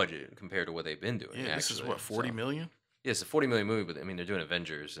 low budget compared to what they've been doing. Yeah, this is what, 40 million? Yeah, it's a 40 million movie, but I mean they're doing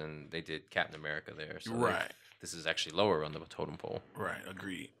Avengers and they did Captain America there. So Right. This is actually lower on the totem pole. Right,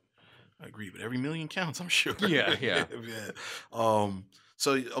 agreed. But every million counts, I'm sure. Yeah. Yeah.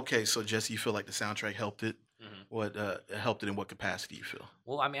 So Jesse, you feel like the soundtrack helped it? What helped it in what capacity you feel?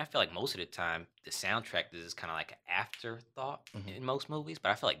 Well, I mean, I feel like most of the time the soundtrack is kind of like an afterthought in most movies, but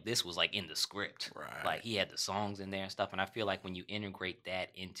I feel like this was like in the script. Right. Like he had the songs in there and stuff, and I feel like when you integrate that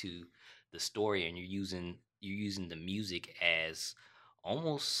into the story and you're using the music as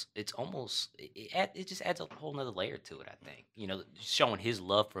it just adds a whole nother layer to it. I think showing his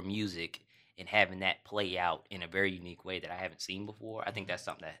love for music and having that play out in a very unique way that I haven't seen before. I think that's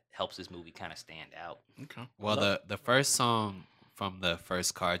something that helps this movie kind of stand out. Okay. Well, the first song from the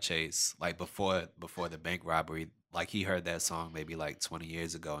first car chase, like before the bank robbery, like he heard that song maybe like 20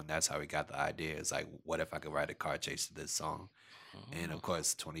 years ago, and that's how he got the idea. It's like, what if I could write a car chase to this song? And of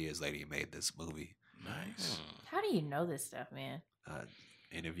course, 20 years later, he made this movie. Nice. How do you know this stuff, man?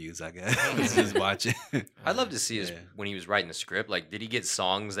 Interviews, I guess. Just watching. I'd love to see when he was writing the script. Like, did he get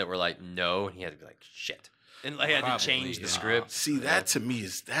songs that were like no, and he had to be like shit, and like had to change the script? See, that to me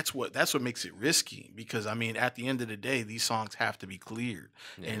that's what makes it risky, because I mean, at the end of the day, these songs have to be cleared,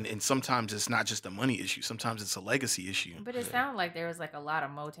 and sometimes it's not just a money issue. Sometimes it's a legacy issue. But it sounded like there was like a lot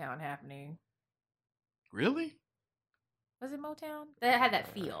of Motown happening. Really? Was it Motown? That had that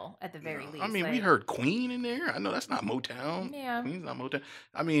feel at the very least. I mean, we heard Queen in there. I know that's not Motown. Yeah. Queen's not Motown.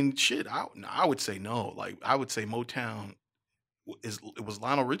 I mean, shit, I would say no. Like, I would say Motown was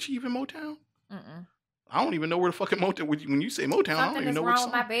Lionel Richie even Motown? Mm-mm. I don't even know where the fucking Motown, when you say Motown, I don't even know what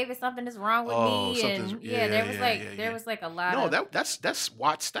song. Something is wrong with my baby, something is wrong with me. And there was like a lot of... No, that's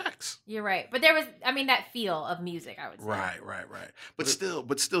Watt Stax. You're right. But there was, that feel of music, I would say. Right. But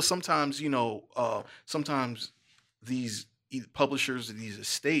still, sometimes, sometimes these publishers of these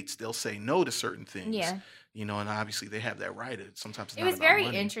estates, they'll say no to certain things. Yeah. And obviously they have that right. Sometimes it was very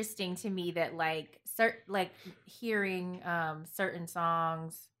interesting to me that hearing certain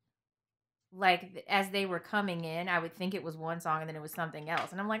songs, like as they were coming in, I would think it was one song and then it was something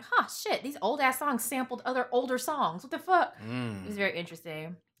else, and I'm like, shit, these old ass songs sampled other older songs. What the fuck? It was very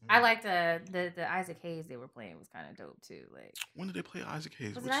interesting. I liked the Isaac Hayes they were playing was kind of dope too. Like, when did they play Isaac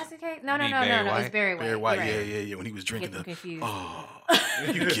Hayes? Was it Isaac Hayes? No. It was Barry White. Barry White. Right. Yeah. When he was drinking the. Confused. Oh,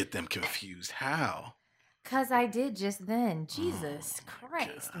 you get them confused. How? Cause I did just then. Jesus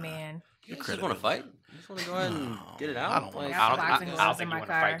Christ, man. You just want to fight? You just want to go ahead and get it out? I don't want to. I don't think you want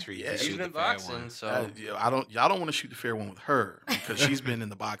to fight Tree. Yeah, she's been boxing, so y'all don't want to shoot the fair one with her because she's been in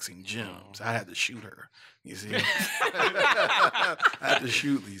the boxing gyms. I had to shoot her. You see, I had to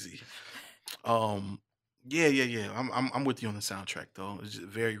shoot Lizzie. Yeah. I'm with you on the soundtrack though. It's a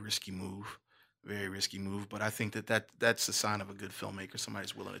very risky move. But I think that's a sign of a good filmmaker.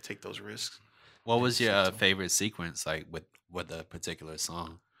 Somebody's willing to take those risks. What was your favorite sequence, like with a particular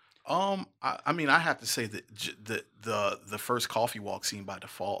song? I mean, I have to say that the first coffee walk scene by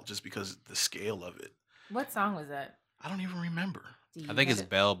default, just because the scale of it. What song was that? I don't even remember. I think it's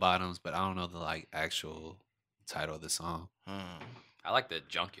Bell Bottoms, but I don't know the actual title of the song. I like the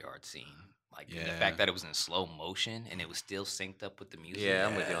junkyard scene. Like the fact that it was in slow motion and it was still synced up with the music. Yeah,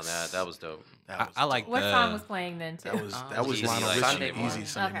 I'm with you on that. That was dope. I like what song was playing then too? That was Lionel Richie. Sunday Easy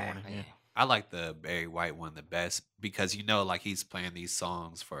Sunday morning. Yeah. I like the Barry White one the best because like he's playing these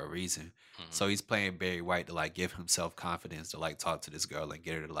songs for a reason. So he's playing Barry White to like give himself confidence to like talk to this girl and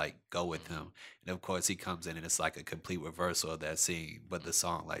get her to like go with him. And of course he comes in and it's like a complete reversal of that scene, but the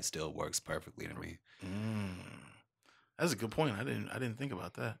song like still works perfectly to me. That's a good point. I didn't think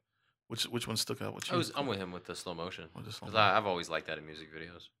about that. Which one stuck out with you? I'm with him with the slow motion because I've always liked that in music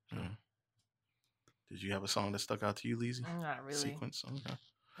videos. So. Did you have a song that stuck out to you, Lizzie? Not really. Sequence. Okay.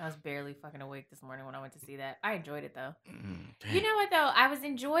 I was barely fucking awake this morning when I went to see that. I enjoyed it though. You know what though? I was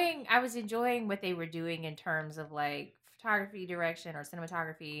enjoying what they were doing in terms of like photography direction or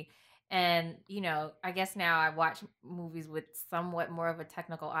cinematography. And, I guess now I watch movies with somewhat more of a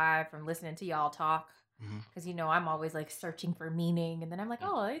technical eye from listening to y'all talk. because I'm always like searching for meaning, and then I'm like,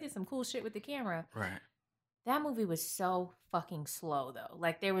 oh, they did some cool shit with the camera. Right. That movie was so fucking slow though.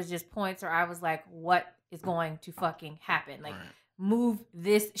 Like there was just points where I was like, what is going to fucking happen? Like move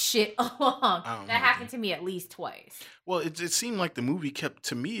this shit along. That happened to me at least twice. Well, it seemed like the movie kept,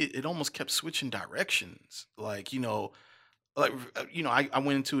 to me, it almost kept switching directions. Like, I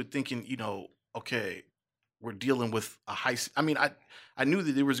went into it thinking, okay, we're dealing with a high. I mean, I knew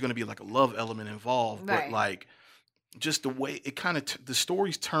that there was going to be like a love element involved, but like just the way it kind of the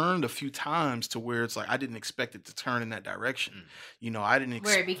stories turned a few times to where it's like I didn't expect it to turn in that direction. I didn't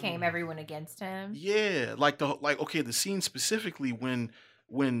where it became everyone against him. Yeah, okay, the scene specifically when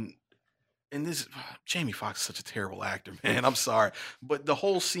and this Jamie Foxx is such a terrible actor, man. I'm sorry, but the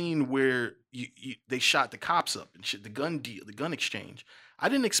whole scene where they shot the cops up and shit, the gun exchange. I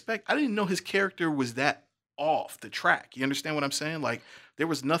didn't know his character was that off the track. You understand what I'm saying? Like there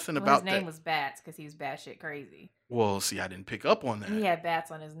was nothing about his name was Bats because he was batshit crazy. Well, see, I didn't pick up on that. He had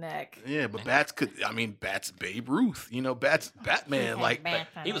bats on his neck. Yeah, but Bats Bats Babe Ruth. Bats Batman. Like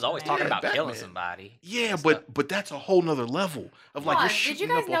he was always talking about killing somebody. Yeah, but that's a whole nother level of like. Did you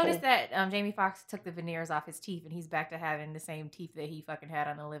guys notice that Jamie Foxx took the veneers off his teeth and he's back to having the same teeth that he fucking had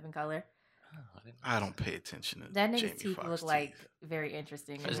on The Living Color? I don't pay attention to that nigga's Jamie teeth. Look like very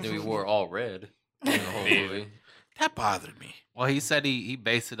interesting. I just knew he wore all red in the whole movie. That bothered me. Well, he said he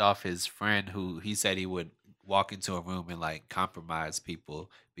based it off his friend who he said he would walk into a room and like compromise people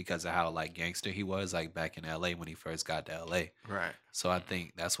because of how like gangster he was like back in LA when he first got to LA. Right. So I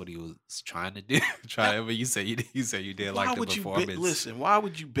think that's what he was trying to do. But you said you did like the performance. Listen, why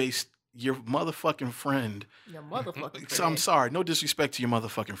would you base your motherfucking friend? Your motherfucking friend. So I'm sorry, no disrespect to your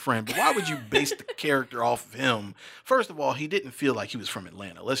motherfucking friend, but why would you base the character off of him? First of all, he didn't feel like he was from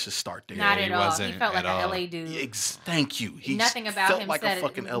Atlanta. Let's just start there. Not at all. He felt like an LA dude. Thank you. Nothing about felt him like said a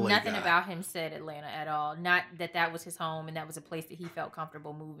fucking LA nothing guy. about him said Atlanta at all. Not that was his home and that was a place that he felt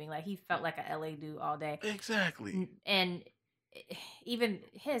comfortable moving. Like he felt like a LA dude all day. Exactly. And even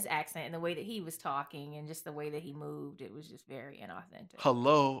his accent and the way that he was talking and just the way that he moved, it was just very inauthentic.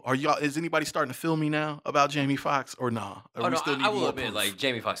 Hello, is anybody starting to feel me now about Jamie Foxx or nah? I will admit, like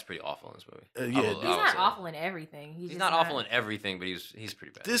Jamie Foxx is pretty awful in this movie. Yeah, he's not awful in everything. He's not awful in everything, but he's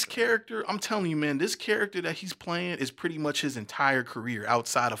pretty bad. This character, I'm telling you, man, this character that he's playing is pretty much his entire career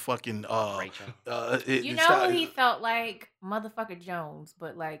outside of fucking Rachel. He felt like motherfucker Jones,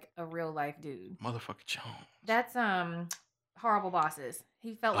 but like a real life dude. Motherfucker Jones. That's Horrible Bosses.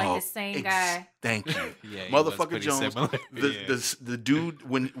 He felt like the same guy. Thank you. Yeah, Motherfucker Jones. The dude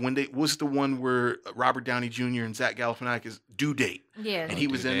when they was the one where Robert Downey Jr. and Zach Galifianakis due date. Yeah. And he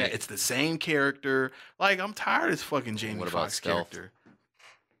was in that. It's the same character. Like I'm tired of this fucking Jamie Foxx character.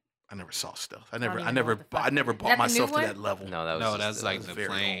 I never saw Stealth. I never bought myself to that level. No, that's like the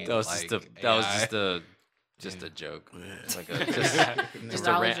plane. That was just a joke. Yeah. It's like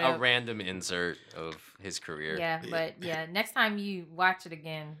a random insert of his career. Yeah, but next time you watch it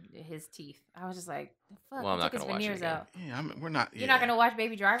again, his teeth. I was just like, fuck. Well, I'm not gonna watch it again. Yeah, we're not. You're not gonna watch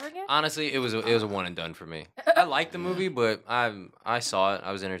Baby Driver again? Honestly, it was a one and done for me. I liked the movie, but I saw it.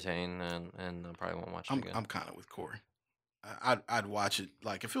 I was entertained, and I probably won't watch it again. I'm kind of with Corey. I'd watch it.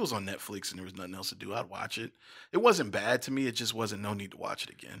 Like if it was on Netflix and there was nothing else to do, I'd watch it. It wasn't bad to me. It just wasn't no need to watch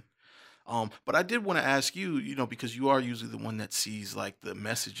it again. But I did want to ask you, because you are usually the one that sees like the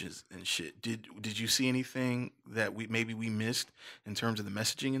messages and shit. Did you see anything that we missed in terms of the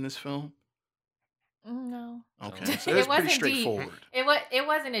messaging in this film? No. Okay, so it's pretty straightforward. It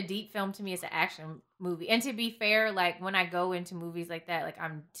wasn't a deep film to me. It's an action movie. And to be fair, like when I go into movies like that, like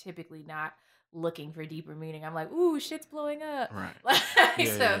I'm typically not looking for deeper meaning. I'm like, ooh, shit's blowing up. Right.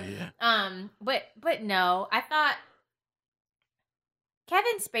 Yeah. But no, I thought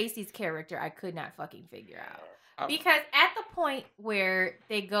Kevin Spacey's character I could not fucking figure out. Because at the point where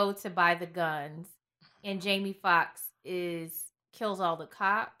they go to buy the guns and Jamie Foxx kills all the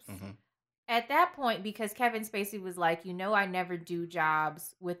cops, at that point, because Kevin Spacey was like, I never do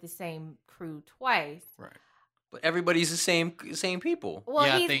jobs with the same crew twice. Right. But everybody's the same people. Well,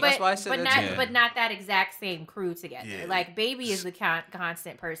 that's why I said but not that exact same crew together. Yeah. Like Baby is the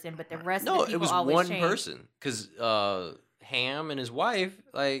constant person, but the rest of the people always one change. person because Ham and his wife,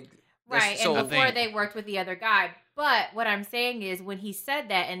 like right, and before they worked with the other guy. But what I'm saying is, when he said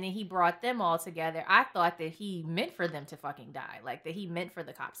that and then he brought them all together, I thought that he meant for them to fucking die, like that he meant for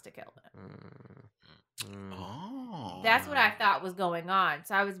the cops to kill them. Oh, that's what I thought was going on.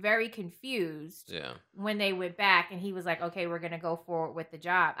 So I was very confused. Yeah. When they went back and he was like, "Okay, we're gonna go forward with the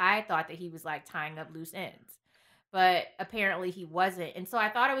job." I thought that he was like tying up loose ends, but apparently he wasn't. And so I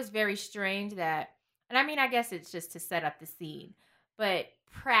thought it was very strange that. And I mean, I guess it's just to set up the scene. But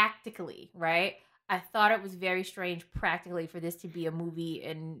practically, right? I thought it was very strange practically for this to be a movie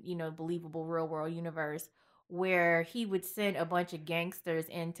in, believable real world universe where he would send a bunch of gangsters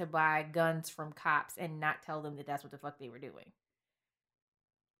in to buy guns from cops and not tell them that that's what the fuck they were doing.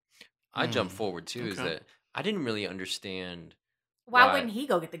 I jumped forward too. Is that I didn't really understand why wouldn't he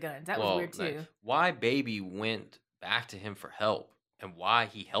go get the guns? That was weird too. Like, why Baby went back to him for help and why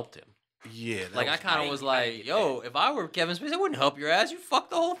he helped him. Yeah, like I kind of was like, yo, if I were Kevin Spacey, I wouldn't help your ass. You fucked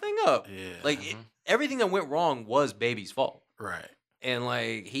the whole thing up. Yeah, like everything that went wrong was Baby's fault. Right. And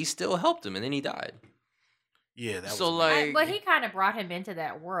like he still helped him, and then he died. Yeah, that so was like, but he kind of brought him into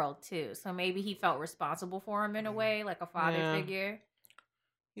that world too. So maybe he felt responsible for him in a way, like a father figure.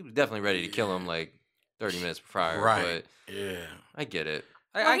 He was definitely ready to kill him like 30 minutes prior. Right. But yeah, I get it.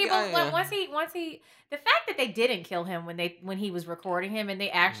 Once he, the fact that they didn't kill him when he was recording him and they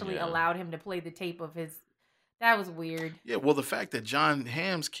actually allowed him to play the tape of his, that was weird. Yeah, well, the fact that John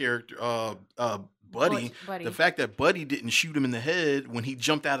Hamm's character, Buddy, the fact that Buddy didn't shoot him in the head when he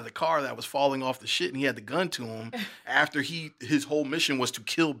jumped out of the car that was falling off the shit and he had the gun to him after his whole mission was to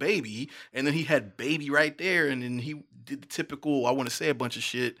kill Baby, and then he had Baby right there, and then he did the typical, I want to say a bunch of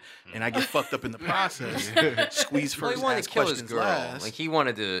shit, and I get fucked up in the process. Squeeze first, he wanted ask to kill his questions girl. last. Like he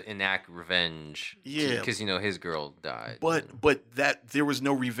wanted to enact revenge. Yeah, because his girl died. But that there was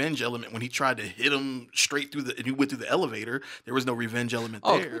no revenge element when he tried to hit him straight through and he went through the elevator. There was no revenge element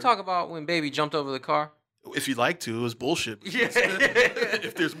there. Can we talk about when Baby jumped over the car? If you'd like to, it was bullshit. Yeah.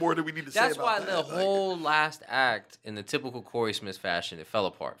 If there's more that we need to say about that. That's why the whole last act, in the typical Corey Smith fashion, it fell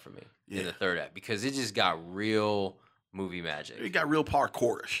apart for me in the third act because it just got real movie magic. It got real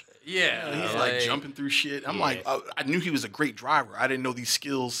parkourish. Yeah. He's like jumping through shit. I'm like, I knew he was a great driver. I didn't know these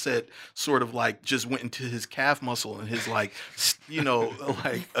skill set sort of like just went into his calf muscle and his like,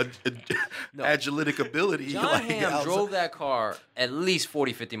 agilitic ability. John Hamm drove that car at least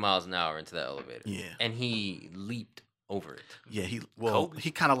 40, 50 miles an hour into that elevator. Yeah. And he leaped over it. Yeah, he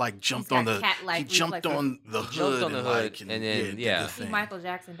kind of like jumped on the hood. Jumped on the hood and then he Michael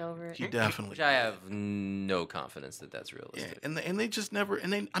Jacksoned over it. He definitely. Which I have no confidence that that's realistic. Yeah, and they just never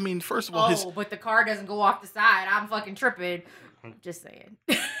first of all, but the car doesn't go off the side. I'm fucking tripping. Just saying.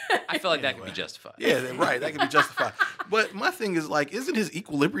 I feel like that could be justified. Yeah, right. That could be justified. But my thing is like, isn't his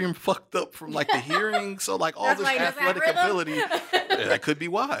equilibrium fucked up from like the hearing? So like all this athletic ability, that could be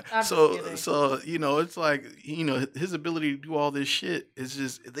why. So it's like his ability to do all this shit is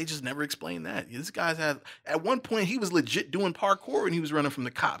just they just never explain that. This guy's had at one point he was legit doing parkour and he was running from the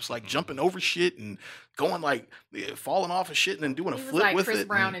cops, like jumping over shit and going like falling off of shit and then doing a flip like with Chris it.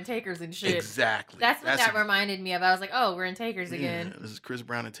 Brown and Takers and shit. Exactly. That's what that reminded me of. I was like, oh, we're in Takers again. This is Chris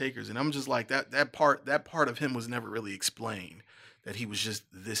Brown and Takers, and I'm just like that part of him was never really explained. That he was just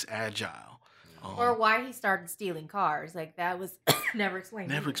this agile. Or why he started stealing cars. Like that was never explained.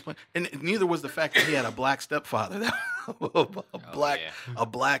 Never explained. And neither was the fact that he had a black stepfather. Hold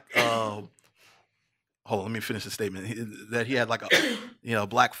on, let me finish the statement. That he had like a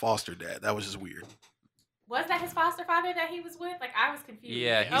black foster dad. That was just weird. Was that his foster father that he was with? Like I was confused.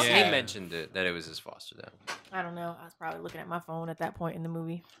 Yeah, he mentioned it that it was his foster dad. I don't know. I was probably looking at my phone at that point in the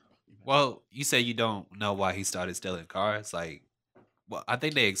movie. Well, you say you don't know why he started stealing cars. Like, well, I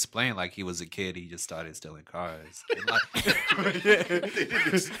think they explained like he was a kid. He just started stealing cars. That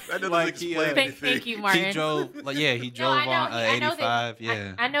doesn't explain anything. Thank you, Martin. He drove on 85.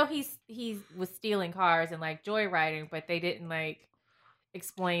 I know he was stealing cars and like joyriding, but they didn't like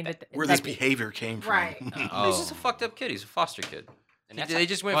explain that where this behavior came from. Right. He's just a fucked up kid. He's a foster kid. And they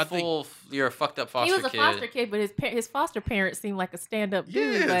just went full. You're a fucked up foster kid. He was a foster kid, but his foster parents seemed like a stand up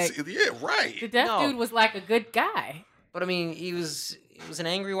dude. Right. The deaf dude was like a good guy. But I mean, he was an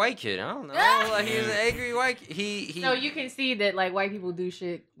angry white kid. I don't know. Like he was an angry white. He. So you can see that like white people do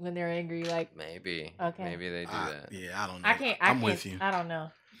shit when they're angry. Like maybe. Okay. Maybe they do that. Yeah, I don't know. I'm with you. I don't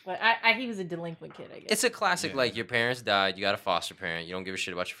know. But he was a delinquent kid, I guess. It's a classic, like, your parents died, you got a foster parent, you don't give a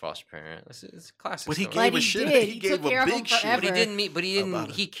shit about your foster parent. It's a classic But he story. gave a shit. He gave a big shit. But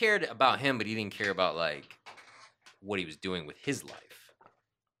he cared about him, but he didn't care about, like, what he was doing with his life.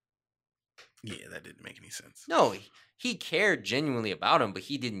 Yeah, that didn't make any sense. No, he cared genuinely about him, but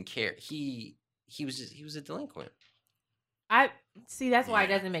he didn't care. He was a delinquent. I see. That's why it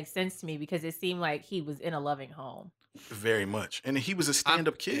doesn't make sense to me, because it seemed like he was in a loving home. Very much. And he was a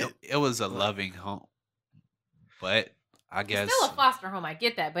stand-up kid. It was a loving home. But I guess... It's still a foster home. I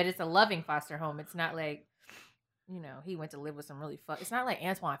get that. But it's a loving foster home. It's not like, he went to live with some really It's not like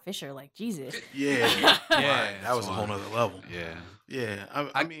Antoine Fisher. Like, Jesus. Yeah. That was a whole nother level. Yeah. Yeah.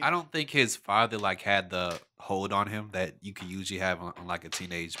 I mean... I don't think his father, like, had the hold on him that you could usually have on like, a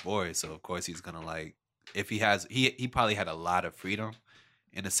teenage boy. So, of course, he's going to, like... If he has... He probably had a lot of freedom.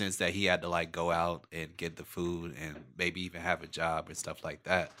 in the sense that he had to like go out and get the food and maybe even have a job and stuff like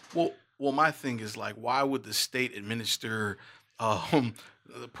that. Well, my thing is like, why would the state administer um,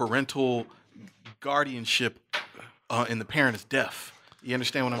 parental guardianship and the parent is deaf? You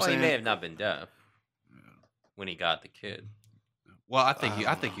understand what I'm saying? He may have not been deaf when he got the kid. Well, I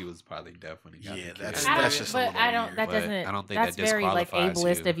think he was probably deaf when he got the kid. That's just a little I don't. weird. That But doesn't. I don't think that's that very like disqualifies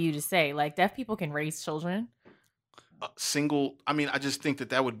ableist you. of you to say. Like deaf people can raise children. Single. I mean, I just think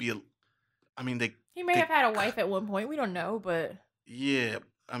that would be. I mean, He may have had a wife at one point. We don't know, but Yeah.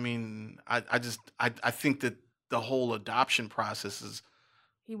 I mean, I think that the whole adoption process is.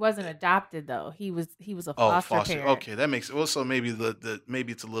 he wasn't adopted though. He was a foster parent. Okay, that makes well. So maybe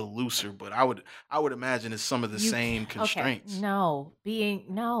maybe it's a little looser, but I would imagine it's some of the same constraints. Okay.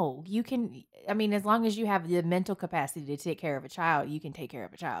 No, you can. I mean, as long as you have the mental capacity to take care of a child, you can take care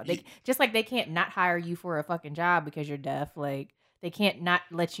of a child. Just like they can't not hire you for a fucking job because you're deaf. Like they can't not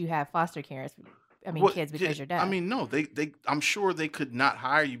let you have foster kids because you're deaf. I mean, no, they I'm sure they could not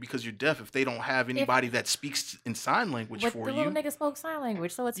hire you because you're deaf if they don't have anybody that speaks in sign language but for the you. little nigga spoke sign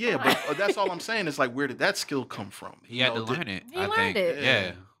language, so it's Yeah, fine. but that's all I'm saying is like, where did that skill come from? He had to learn it. He I learned think. it.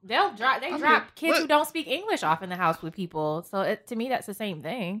 Yeah. They drop kids who don't speak English off in the house with people. So to me, that's the same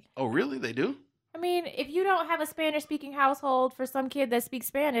thing. Oh, really? They do? I mean, if you don't have a Spanish-speaking household for some kid that speaks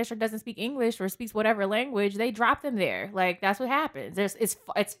Spanish or doesn't speak English or speaks whatever language, they drop them there. Like that's what happens.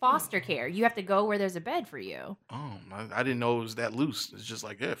 It's foster care. You have to go where there's a bed for you. Oh, I didn't know it was that loose. It's just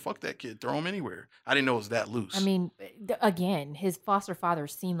like, yeah, fuck that kid, throw him anywhere. I didn't know it was that loose. I mean, again, his foster father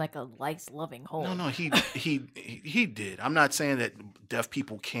seemed like a nice, loving home. No, he did. I'm not saying that deaf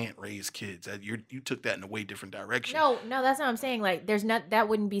people can't raise kids. You took that in a way different direction. No, that's not what I'm saying. Like, that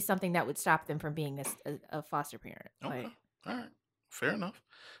wouldn't be something that would stop them from being a foster parent. Okay. Like, All right. Fair enough.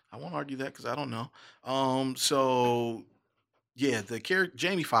 I won't argue that because I don't know. So yeah, the character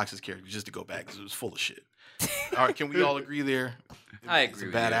Jamie Foxx's character, just to go back because it was full of shit. All right, can we all agree there? I He's agree. a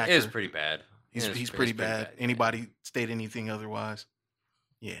With bad you. actor. It was pretty bad. He's pretty bad. Anybody state anything otherwise?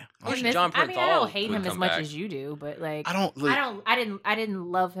 Yeah. Oh, Okay. John I mean, I Bernthal don't hate would him as come much back. as you do, but like, I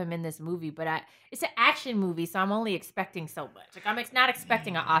didn't love him in this movie, but it's an action movie, so I'm only expecting so much. Like, I'm not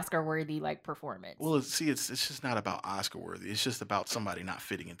expecting an Oscar-worthy like performance. Well, it's just not about Oscar worthy. It's just about somebody not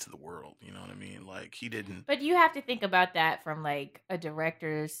fitting into the world. You know what I mean? Like he didn't. But you have to think about that from like a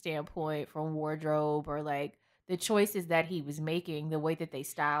director's standpoint, from wardrobe, or like the choices that he was making, the way that they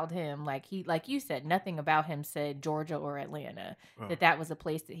styled him. Like you said, nothing about him said Georgia or Atlanta. That was a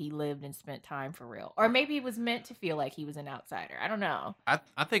place that he lived and spent time for real. Or maybe it was meant to feel like he was an outsider. I don't know.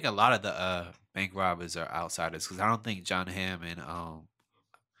 I think a lot of the bank robbers are outsiders because I don't think John Hamm and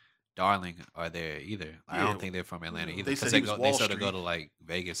Darling are there either. I Yeah. don't think they're from Atlanta either. They said Because he was Wall sort of go Street. to like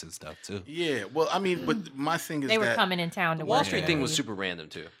Vegas and stuff too. Yeah. Well, I mean, but my thing is They were that coming in town to The Wall watch Street the thing was movie. super random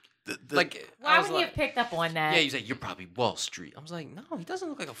too. the- Like, Why I would was he like, have picked up on that? yeah, he's like, you're probably Wall Street. I was like, no, he doesn't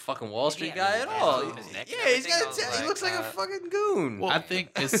look like a fucking Wall Street Yeah, guy his at all. tattoos, his neck and Yeah, he's everything, I got. was He like, looks like a fucking goon. Well, I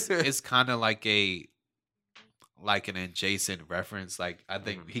think it's kind of like an adjacent reference. Like I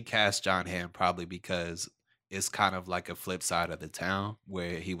think he cast John Hamm probably because it's kind of like a flip side of The Town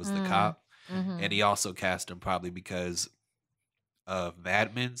where he was the cop, Mhm. and he also cast him probably because of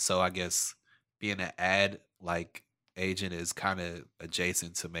Mad Men. So I guess being an ad like agent is kind of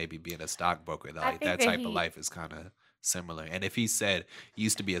adjacent to maybe being a stockbroker. Like think that that type of he- life is kind of similar. And if he said he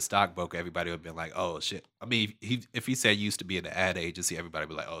used to be a stockbroker, everybody would have been like, "Oh shit." I mean, if he said used to be in the ad agency, everybody would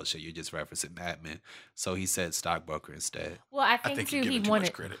be like, "Oh shit, you're just referencing Mad Men." So he said stockbroker instead. Well, I think think too you're he giving too much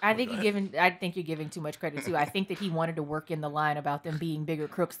wanted. credit. I think Go I think you're giving too much credit too. I think that he wanted to work in the line about them being bigger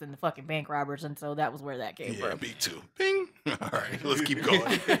crooks than the fucking bank robbers, and so that was where that came Yeah, from. me too. Bing. All right, let's keep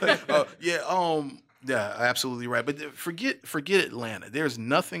going. Yeah, absolutely right. But forget Atlanta. There's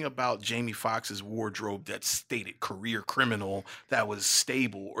nothing about Jamie Foxx's wardrobe that stated career criminal that was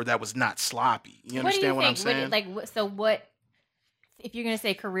stable or that was not sloppy. You understand what I'm saying? What if you're gonna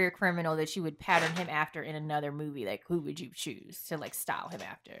say career criminal that you would pattern him after in another movie? Like, who would you choose to like style him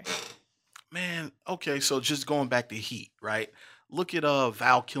after? Man, okay, so just going back to Heat, right? Look at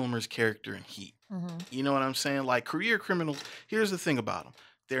Val Kilmer's character in Heat. Mm-hmm. You know what I'm saying? Like career criminals. Here's the thing about them: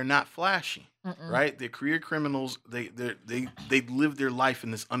 they're not flashy, right? They're career criminals. They live their life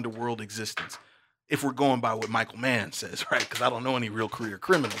in this underworld existence. If we're going by what Michael Mann says, right? Because I don't know any real career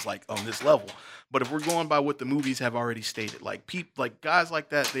criminals like on this level. But if we're going by what the movies have already stated, like guys like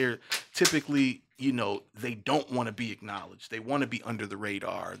that, they're typically, they don't want to be acknowledged. They want to be under the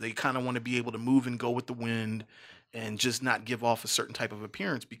radar. They kind of want to be able to move and go with the wind and just not give off a certain type of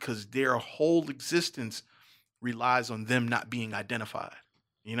appearance because their whole existence relies on them not being identified.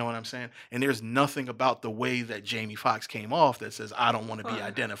 You know what I'm saying? And there's nothing about the way that Jamie Foxx came off that says I don't want to be Well,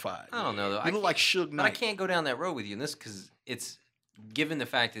 identified. I don't know though. You look like Suge But I Knight. can't go down that road with you in this because it's given the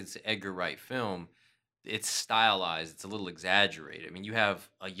fact that it's an Edgar Wright film, it's stylized, it's a little exaggerated. I mean, you have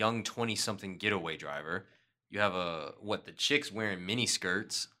a young 20-something getaway driver. You have the chicks wearing mini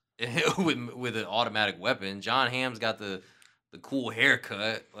skirts with an automatic weapon. John Hamm's got the cool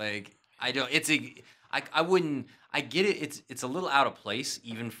haircut. Like I wouldn't. I get it. It's a little out of place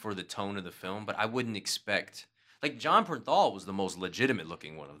even for the tone of the film, but I wouldn't expect. Like John Bernthal was the most legitimate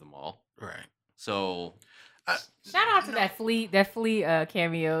looking one of them all. Right. So Shout out to that Flea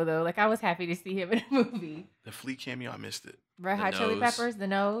cameo though. Like I was happy to see him in a movie. The Flea cameo, I missed it. Red The Hot Chili nose. Peppers, the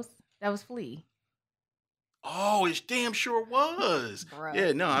nose. That was Flea. Oh, it damn sure was. Bruh.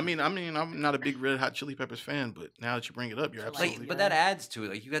 Yeah, no, I mean, I'm not a big Red Hot Chili Peppers fan, but now that you bring it up, you're Like, absolutely Like, but right. that adds to it.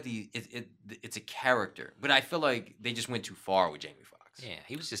 Like you got it's a character, but I feel like they just went too far with Jamie Foxx. Yeah,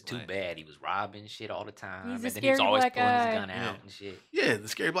 he was just too Like- bad. He was robbing shit all the time, He's a and then he was scary always black pulling his guy. gun Yeah. out and shit. Yeah, the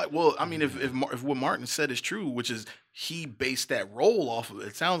scary black. Well, I mean, if what Martin said is true, which is he based that role off of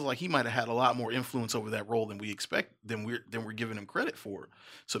it sounds like he might have had a lot more influence over that role than we expect, than we're giving him credit for.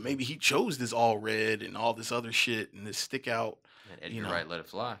 So maybe he chose this all red and all this other shit and this stick out, And Edgar You know. Wright let it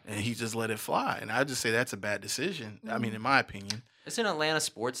fly. and he just let it fly. And I just say that's a bad decision. I Mm-hmm. mean, in my opinion, Isn't Atlanta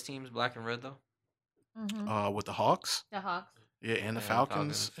sports teams black and red though? Mm-hmm. with the Hawks, The Hawks. yeah, and the Yeah,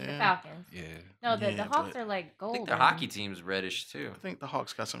 Falcons. Falcons. The Yeah. Falcons. Yeah. No, the Yeah, Hawks but- are like I gold. think their hockey team's reddish too. I think the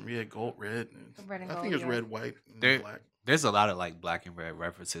Hawks got some red, gold, red. Some red and I gold, think it's yeah. red, white, and They're- black. There's a lot of like black and red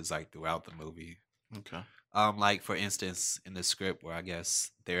references like throughout the movie. Okay. Like for instance, in the script where I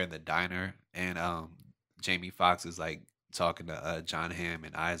guess they're in the diner and Jamie Foxx is like talking to John Hamm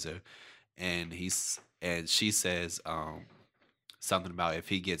and Isa, and she says something about if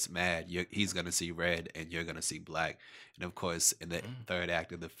he gets mad, he's gonna see red and you're gonna see black. And of course, in the third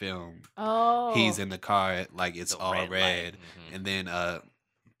act of the film, Oh. he's in the car like it's The all red red, light, mhm. and then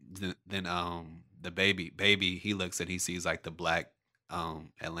the baby he looks and he sees like the black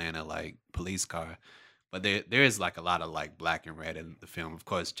Atlanta like police car. But there is like a lot of like black and red in the film. Of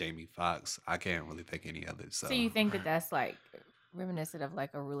course, Jamie Foxx. I can't really think any others. So, So you think that that's like reminiscent of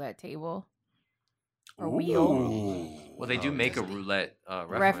like a roulette table or wheel? Ooh. Well, they do Oh, make a yes. roulette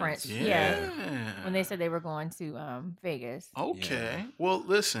Reference. reference. Yeah. When they said they were going to Vegas. Okay. Well,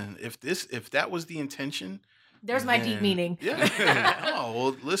 listen, if that was the intention, There's my deep then- meaning. Yeah. Oh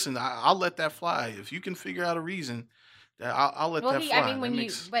well, listen, I'll let that fly. If you can figure out a reason, that I'll let Well, that fly. I mean, That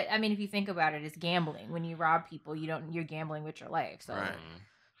makes- but I mean, if you think about it, it's gambling. When you rob people, you're gambling with your life. So Right. Mhm.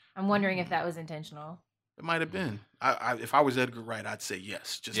 I'm wondering if that was intentional. it might have been. If I was Edgar Wright, I'd say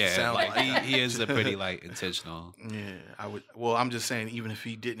yes. Just to yeah, sound like like he is a pretty like intentional. Yeah, I would. Well, I'm just saying, even if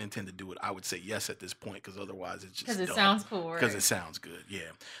he didn't intend to do it, I would say yes at this point, because otherwise it's just Because it dumb. sounds cool. Because it sounds good.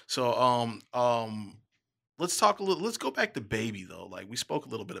 Yeah. So let's talk a little. Let's go back to Baby though. Like we spoke a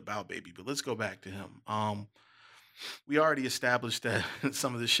little bit about Baby, but let's go back to him. We already established that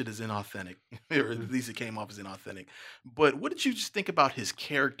some of this shit is inauthentic, or at least it came off as inauthentic. But what did you just think about his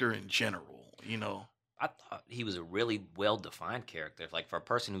character in general? You know. I thought he was a really well-defined character. Like for a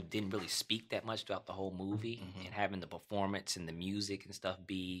person who didn't really speak that much throughout the whole movie, Mhm. and having the performance and the music and stuff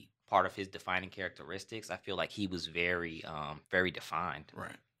be part of his defining characteristics, I feel like he was very, very defined.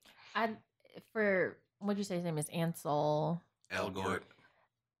 Right. For what'd you say his name is? Ansel. Elgort.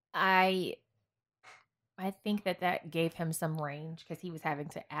 I think that gave him some range because he was having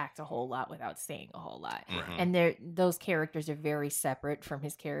to act a whole lot without saying a whole lot. Mhm. And those characters are very separate from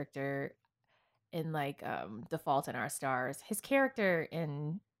his character in like The Fault in Our Stars. His character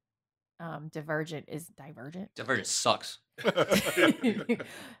in Divergent is Divergent. Divergent sucks. Cor-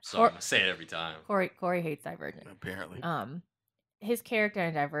 Sorry, I'm gonna say it every time. Corey hates Divergent. Apparently. His character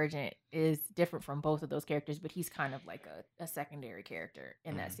in Divergent is different from both of those characters, but he's kind of like a secondary character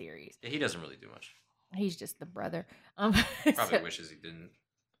in that series. Yeah, he doesn't really do much. He's just the brother. Probably so- wishes he didn't.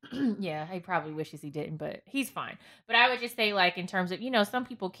 yeah, he probably wishes he didn't, but he's fine. But I would just say, like, in terms of, some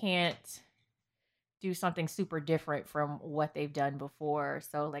people can't do something super different from what they've done before.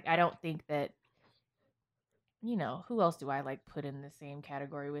 So, like, I don't think that, who else do I like put in the same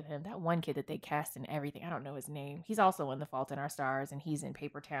category with him? That one kid that they cast in everything. I don't know his name. He's also in The Fault in Our Stars, and he's in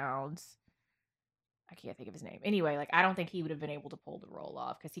Paper Towns. I can't think of his name. Anyway, like, I don't think he would have been able to pull the role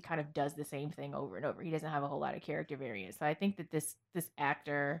off because he kind of does the same thing over and over. He doesn't have a whole lot of character variance. So I think that this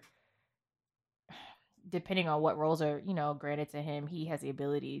actor, depending on what roles are, granted to him, he has the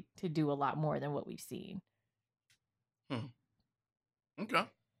ability to do a lot more than what we've seen. Okay.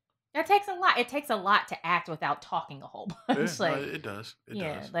 That takes a lot. It takes a lot to act without talking a whole bunch. Yeah, like, it does. It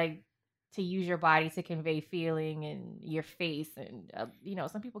yeah, does. like to use your body to convey feeling and your face, and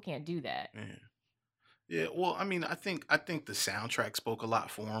some people can't do that. Yeah. Well, I mean, I think the soundtrack spoke a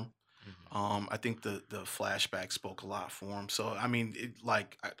lot for him. I think the flashback spoke a lot for him. So I mean,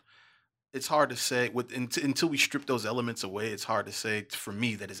 it's hard to say until we strip those elements away. It's hard to say for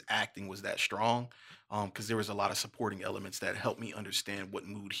me that his acting was that strong, because there was a lot of supporting elements that helped me understand what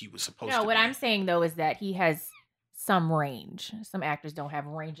mood he was supposed to. No, what be. I'm saying though is that he has some range. Some actors don't have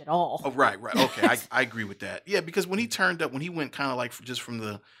range at all. Oh, right. Okay, I agree with that. Yeah, because when he turned up, when he went kind of like just from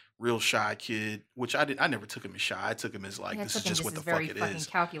the real shy kid, which I never took him as shy. I took him as like, this is just what the fuck it is.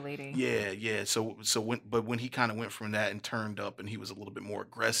 Calculating. Yeah. So when he kind of went from that and turned up, and he was a little bit more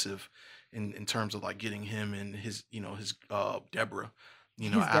aggressive in terms of like getting him and his Deborah,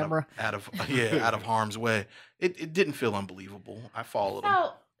 out of harm's way. It didn't feel unbelievable. I followed him.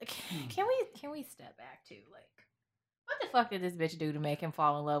 So can we step back to like, what the fuck did this bitch do to make him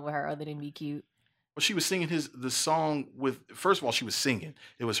fall in love with her other than be cute? Well, she was singing the song with. First of all, she was singing.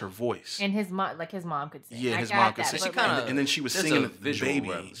 It was her voice, and his mom could sing. Yeah, his mom could sing. And then she was singing visual Baby.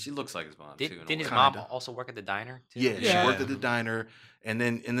 reference. She looks like his mom too. Didn't his mom also work at the diner too? Yeah, she worked at the diner, and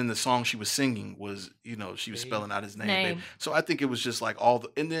then the song she was singing was, she was spelling out his name. Baby. So I think it was just like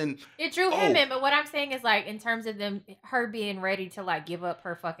and then it drew him in. But what I'm saying is like, in terms of her being ready to like give up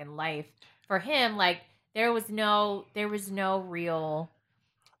her fucking life for him, like there was no real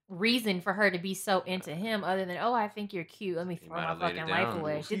reason for her to be so into him other than, I think you're cute, let me throw my fucking life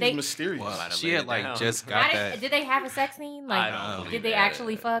away. Did they mysterious? She had like just got that. Did they have a sex scene? Like, did they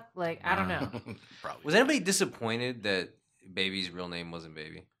actually fuck? Like, I don't know. Probably. Was anybody disappointed that Baby's real name wasn't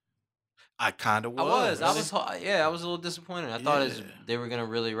Baby? I kind of was. I was a little disappointed. I thought they were gonna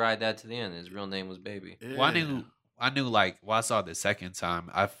really ride that to the end. His real name was Baby. Yeah. Well, I knew like, I saw it the second time.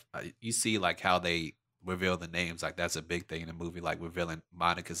 You see like how they reveal the names, like that's a big thing in the movie, like revealing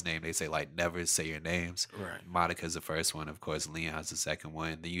Monica's name. They say like, never say your names. Right. Monica's the first one, of course. Leon's the second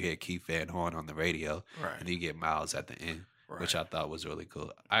one. Then you hear Keith Van Horn on the radio, right? And then you get Miles at the end, right, which I thought was really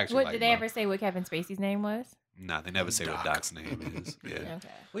cool. I actually did they ever say what Kevin Spacey's name was? No, they never say what Doc's name is. Yeah. Okay.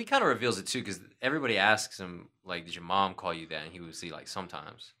 Well, he kind of reveals it too, because everybody asks him like, "Did your mom call you that?" And he would say like,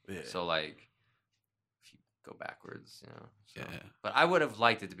 "Sometimes." Yeah. So like, if you go backwards, So. Yeah. But I would have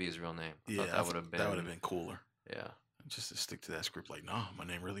liked it to be his real name. I thought that would have been cooler. Yeah. Just to stick to that script, like, nah, my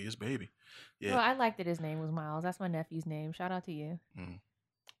name really is Baby. Yeah. Well, I liked that his name was Miles. That's my nephew's name. Shout out to you.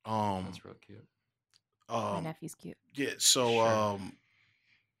 That's real cute. My nephew's cute. Yeah. So,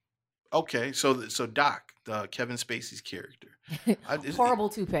 okay. So Doc, Kevin Spacey's character, horrible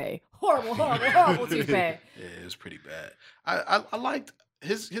toupee. Horrible toupee. Yeah, it was pretty bad. I liked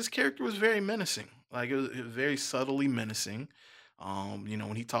his character was very menacing. Like it was very subtly menacing.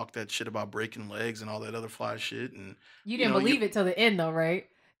 When he talked that shit about breaking legs and all that other fly shit, and you didn't believe it till the end, though, right?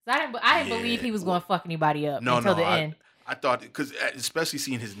 I didn't believe he was going to fuck anybody up until the end. I thought, because especially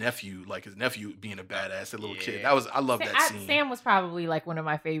seeing his nephew being a badass, that little kid. I love that scene. Sam was probably like one of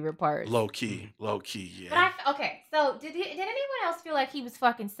my favorite parts. Low key, yeah. But so did anyone else feel like he was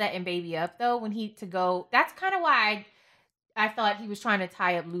fucking setting Baby up though That's kind of why I thought he was trying to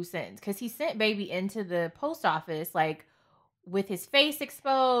tie up loose ends, because he sent Baby into the post office like with his face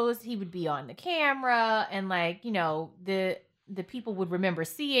exposed. He would be on the camera, and like the people would remember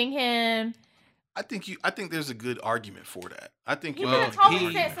seeing him. I think there's a good argument for that. I think you could have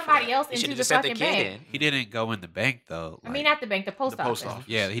totally sent somebody else into the fucking bank. He didn't go in the bank though. I mean, not the bank, the post office.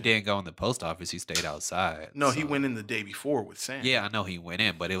 Yeah, he didn't go in the post office. He stayed outside. No, he went in the day before with Sam. Yeah, I know he went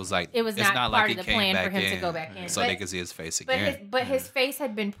in, but it was like it's not like part of the plan for him to go back in, so they could see his face again. But his face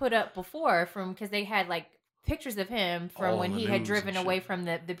had been put up before because they had like pictures of him from when he had driven away from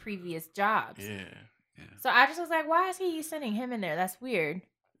the previous jobs. Yeah. So I just was like, why is he sending him in there? That's weird.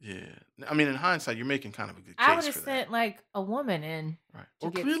 Yeah, I mean, in hindsight, you're making kind of a good case. I would have sent like a woman in, right?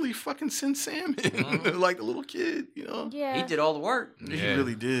 Or clearly fucking send Sam in, like the little kid, Yeah, he did all the work. Yeah. He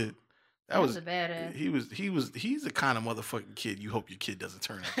really did. That was a badass. He's the kind of motherfucking kid you hope your kid doesn't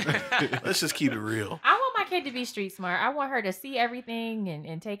turn out. Let's just keep it real. I want my kid to be street smart. I want her to see everything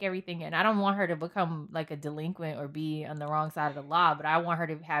and take everything in. I don't want her to become like a delinquent or be on the wrong side of the law, but I want her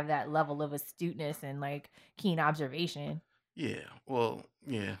to have that level of astuteness and like keen observation. Yeah, well,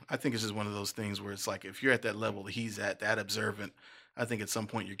 yeah. I think it's just one of those things where it's like, if you're at that level that he's at, that observant, I think at some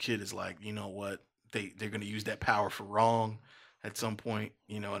point your kid is like, you know what, they're going to use that power for wrong at some point.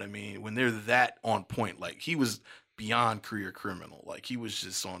 You know what I mean? When they're that on point, like he was beyond career criminal. Like he was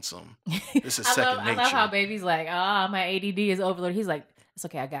just on some, this is second nature. I love how Baby's like, my ADD is overloaded. He's like, it's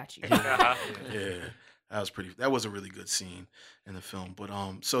okay, I got you. Yeah. That was a really good scene in the film. But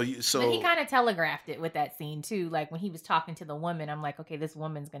But he kind of telegraphed it with that scene too. Like when he was talking to the woman, I'm like, okay, this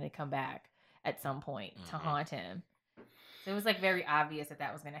woman's gonna come back at some point to haunt him. So it was like very obvious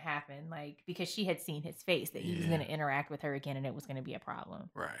that was gonna happen, like because she had seen his face that he was gonna interact with her again, and it was gonna be a problem.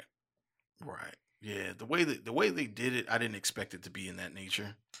 Right. Yeah, the way they did it, I didn't expect it to be in that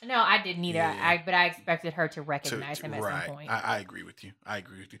nature. No, I didn't either. Yeah. But I expected her to recognize him at right. some point. I agree with you.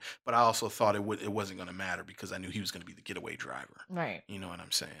 But I also thought it wasn't going to matter because I knew he was going to be the getaway driver. Right. You know what I'm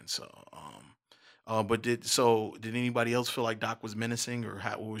saying? So, but did anybody else feel like Doc was menacing, or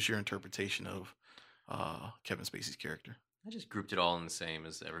what was your interpretation of Kevin Spacey's character? I just grouped it all in the same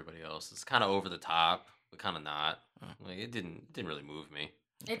as everybody else. It's kind of over the top, but kind of not. Like it didn't really move me.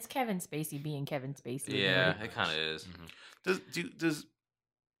 It's Kevin Spacey being Kevin Spacey. Yeah, it kind of is. Mm-hmm. Does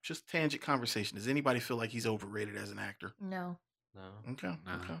just tangent conversation? Does anybody feel like he's overrated as an actor? No. Okay.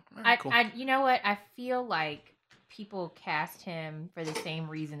 No. Okay. All right, cool. You know what? I feel like people cast him for the same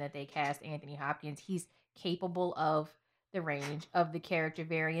reason that they cast Anthony Hopkins. He's capable of the range of the character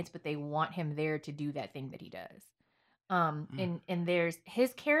variants, but they want him there to do that thing that he does. And there's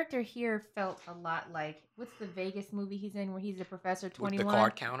his character here felt a lot like what's the Vegas movie he's in where he's a professor 21? With the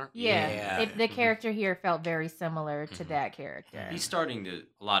card counter. Yeah. The character here felt very similar to that character. He's starting to.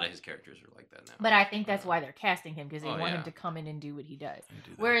 A lot of his characters are like that now. But I think that's why they're casting him because they want him to come in and do what he does.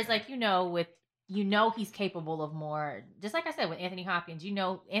 Whereas, like he's capable of more. Just like I said with Anthony Hopkins,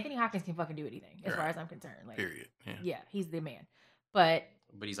 Anthony Hopkins can fucking do anything as far as I'm concerned. Like, period. Yeah, he's the man.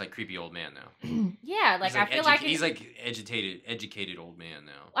 But he's like creepy old man now. Yeah, like I feel like he's like educated old man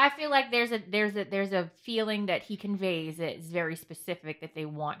now. I feel like there's a feeling that he conveys that is very specific that they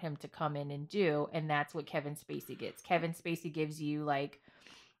want him to come in and do, and that's what Kevin Spacey gets. Kevin Spacey gives you like,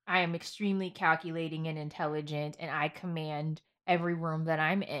 I am extremely calculating and intelligent, and I command every room that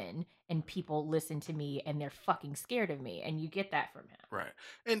I'm in, and people listen to me, and they're fucking scared of me, and you get that from him. Right.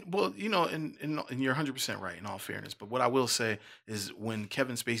 And well, and you're 100% right in all fairness. But what I will say is when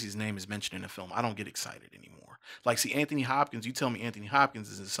Kevin Spacey's name is mentioned in a film, I don't get excited anymore. Like, see, Anthony Hopkins, you tell me Anthony Hopkins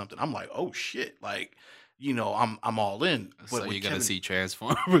is in something, I'm like, oh shit. Like, I'm all in. But so you're going to see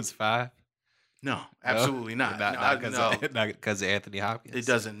Transformers 5? No, absolutely not. Not because of Anthony Hopkins. It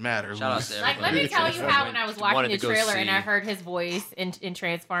doesn't matter. Shout out to like, let me tell you how when I was watching the trailer and I heard his voice in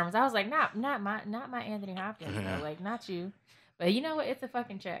Transformers, I was like, not my Anthony Hopkins, bro. Like, not you. But you know what? It's a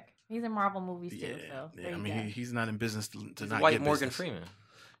fucking check. He's in Marvel movies too. So I mean, he's not in business to not white get Morgan business. Freeman.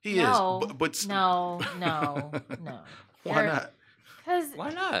 He is, but no. Why not? Because why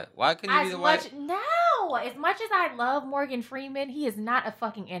not? Why couldn't you be the white? No, as much as I love Morgan Freeman, he is not a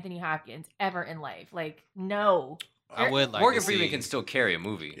fucking Anthony Hopkins ever in life. Like, no. I would like Morgan Freeman can still carry a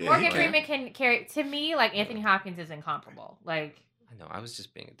movie. Yeah, Morgan Freeman can carry. To me, like Anthony Hopkins is incomparable. Like, I know, I was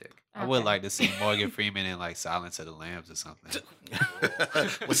just being a dick. I would like to see Morgan Freeman in like Silence of the Lambs or something.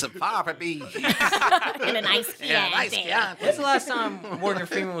 With some fire bees. In a nice Chianti. When's the last time Morgan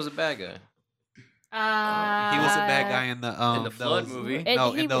Freeman was a bad guy? He was a bad guy in the Flood movie.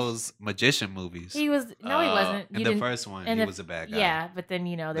 In those magician movies. He was he wasn't. In the first one, he was a bad guy. Yeah, but then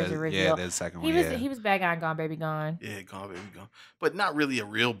there's a reveal. Yeah, there's a second one. He was bad guy in Gone Baby Gone. Yeah, Gone Baby Gone, but not really a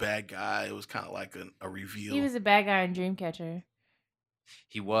real bad guy. It was kind of like a reveal. He was a bad guy in Dreamcatcher.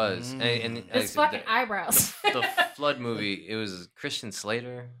 He was, and his fucking eyebrows. The Flood movie. It was Christian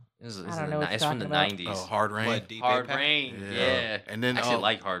Slater. It's from the 90s. Oh, Hard Rain. Hard Rain. Yeah. And then I actually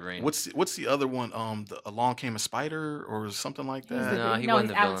like Hard Rain. What's the other one? Along Came a Spider or something like that. He's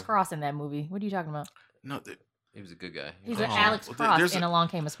Alex Cross in that movie. What are you talking about? No, he was a good guy. He's Alex Cross in Along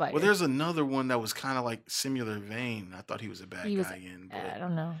Came a Spider. Well, there's another one that was kind of like similar vein. I thought he was a bad guy in. But I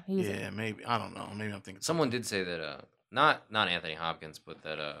don't know. Maybe I don't know. Maybe I'm thinking. Someone did say that not Anthony Hopkins, but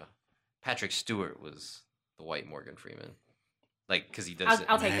that Patrick Stewart was the white Morgan Freeman. Like, because he does.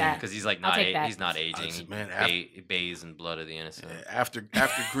 I'll take that. Because he's like he's not aging. He bathes in blood of the innocent. After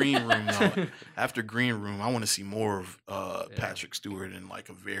Green Room, after Green Room, I want to see more of Patrick Stewart in like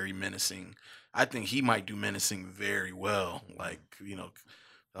a very menacing. I think he might do menacing very well. Like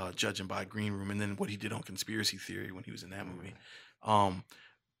judging by Green Room, and then what he did on Conspiracy Theory when he was in that movie.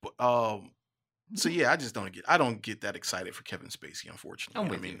 So yeah, I don't get that excited for Kevin Spacey,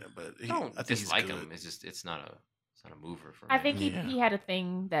 unfortunately. But I don't dislike him. It's just it's not a mover for me. I think he had a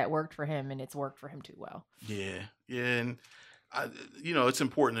thing that worked for him, and it's worked for him too well. Yeah, and it's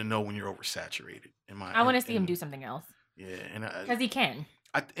important to know when you're oversaturated. I want to see him do something else. Yeah, and because he can.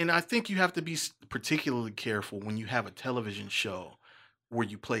 I think you have to be particularly careful when you have a television show where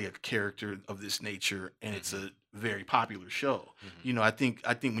you play a character of this nature, and it's a very popular show. Mm-hmm. I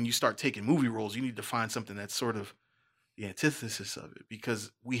think when you start taking movie roles, you need to find something that's sort of, the antithesis of it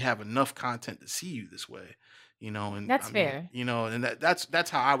because we have enough content to see you this way. And That's fair. And that's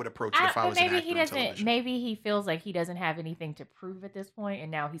how I would approach it if I But was an maybe actor he on doesn't. television. Maybe he feels like he doesn't have anything to prove at this point, and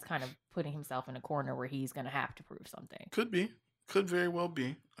now he's kind of putting himself in a corner where he's going to have to prove something. Could very well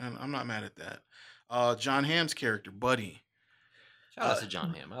be, and I'm not mad at that. Jon Hamm's character, Buddy. Shout out to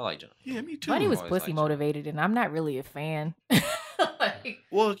Jon Hamm. I like Jon. Yeah, me too. Buddy was Always pussy liked motivated, and I'm not really a fan.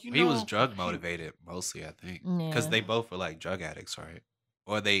 Well, He was drug motivated mostly, I think, because they both were like drug addicts, right?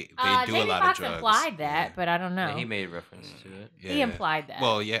 Or they do Jamie a lot Foxx of drugs. implied that, Yeah. but I don't know. Yeah, he made reference to it. Yeah. He implied that.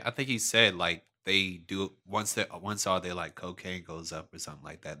 Well, yeah, I think he said like they do once all their like cocaine goes up or something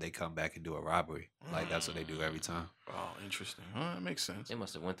like that, they come back and do a robbery. Like that's what they do every time. Oh, interesting. Oh, that makes sense. They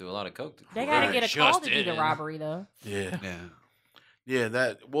must have went through a lot of coke. They got to Right. get a call to Justin. do the robbery, though. Yeah. Yeah.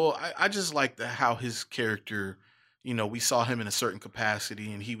 Yeah, I just like how his character, we saw him in a certain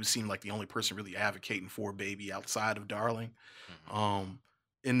capacity and he would seem like the only person really advocating for Baby outside of Darling.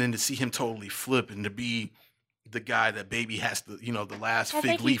 And then to see him totally flip and to be the guy that Baby has to, the last I fig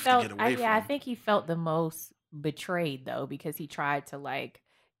think he leaf felt. to get away from. I think he felt the most betrayed though because he tried to like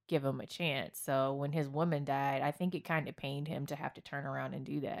give him a chance. So when his woman died, I think it kind of pained him to have to turn around and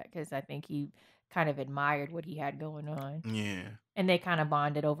do that because I think he kind of admired what he had going on. Yeah. And they kind of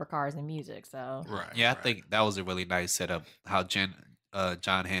bonded over cars and music. So Right. Yeah, I right. think that was a really nice setup. How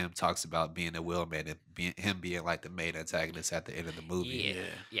Jon Hamm talks about being a wheelman and him being like the main antagonist at the end of the movie.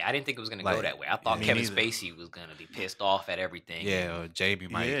 Yeah, I didn't think it was gonna Like, go that way. I thought me Kevin neither. Spacey was gonna be pissed off at everything. Yeah, or Jamie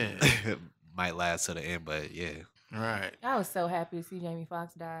might Yeah. might last to the end, but yeah. Right. I was so happy to see Jamie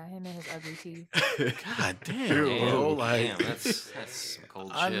Foxx die. Him and his ugly teeth. God damn, Damn, bro. Like, damn, that's some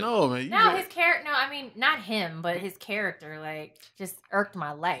cold I shit. know, man. No, his character. No, I mean not him, but his character. Like just irked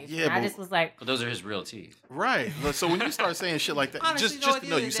my life. Yeah, And I but- just was like, But those are his real teeth. Right. So when you start saying shit like that, Honestly, just though, to at the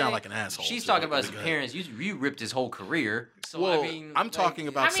know end you of the sound day, like an asshole. She's So, talking about his really good. parents. You ripped his whole career. So Well, I mean, I'm talking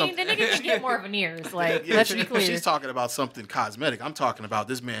about I mean, something. the nigga should get more veneers. Like, Yeah, let's be clear. She's talking about something cosmetic. I'm talking about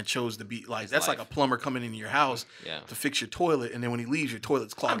this man chose to be like His that's like a life. plumber coming into your house Yeah. to fix your toilet, and then when he leaves, your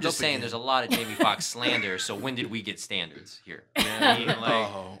toilet's clogged I'm up just saying, again. there's a lot of Jamie Foxx slander. So when did we get standards here? You know what I mean? Like,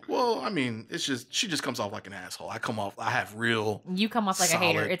 Oh well, I mean, it's just she just comes off like an asshole. I have real. You come off like a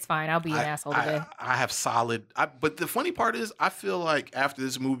hater. Solid. It's fine. I'll be an asshole today. I have solid. But the funny part is, I feel like after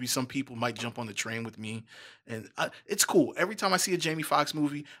this movie, some people might jump on the train with me, and it's cool. Every time I see a Jamie Foxx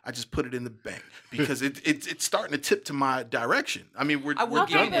movie, I just put it in the bank because it's starting to tip to my direction. I mean, we're I would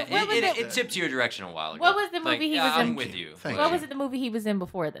Okay, give but it. what was It it- tipped your direction a while ago. What was the Like, movie he yeah, was I'm in? with you. Thank Like, What was it? The movie he was in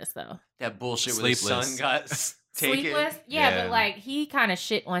before this, though. that bullshit with his son Sleepless. got taken? Sleepless? Yeah, Yeah. but like he kind of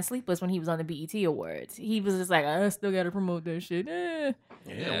shit on Sleepless when he was on the BET Awards. He was just like, I still got to promote that shit. Yeah,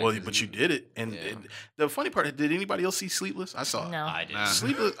 Yeah, well, 'cause but you did it, and Yeah. the funny part, did anybody else see Sleepless? I saw it. No. I did. Nah.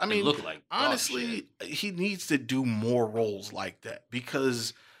 Sleepless. I It mean, looked like dog honestly, shit. he needs to do more roles like that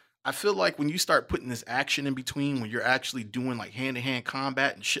because I feel like when you start putting this action in between, when you're actually doing like hand to hand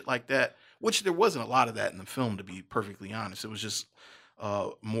combat and shit like that, which there wasn't a lot of that in the film, to be perfectly honest. It was just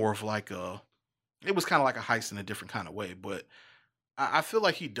more of like it was kind of like a heist in a different kind of way. But I feel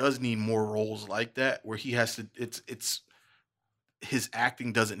like he does need more roles like that where he has to. It's his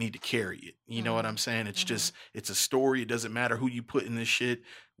acting doesn't need to carry it. You know what I'm saying? It's just it's a story. It doesn't matter who you put in this shit.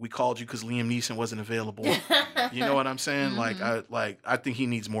 We called you because Liam Neeson wasn't available. You know what I'm saying? I think he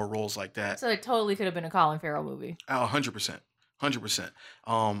needs more roles like that. So it totally could have been a Colin Farrell movie. 100%.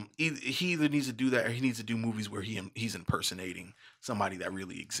 100%. He either needs to do that or he needs to do movies where he's impersonating somebody that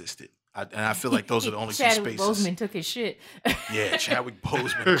really existed. And I feel like those are the only two Chadwick spaces. Boseman took his shit. Yeah, Chadwick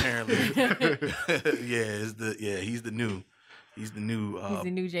Boseman apparently. He's the new. He's the new. He's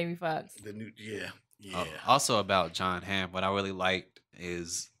the new Jamie Foxx. The new. Yeah. Also about Jon Hamm, what I really liked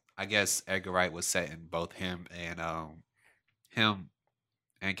is I guess Edgar Wright was setting both him and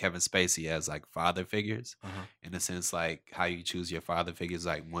Kevin Spacey as like father figures in a sense, like how you choose your father figures.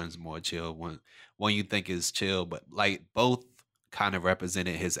 Like one's more chill, one you think is chill, but like both kind of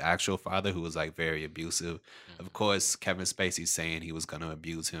represented his actual father who was like very abusive. Of course, Kevin Spacey saying he was going to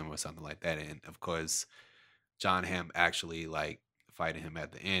abuse him or something like that, and of course, Jon Hamm actually like fighting him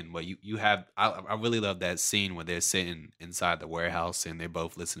at the end. But you have I really love that scene where they're sitting inside the warehouse and they're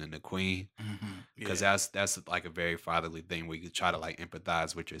both listening to Queen because that's like a very fatherly thing where you try to like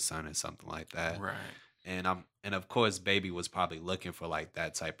empathize with your son or something like that. Right. And of course Baby was probably looking for like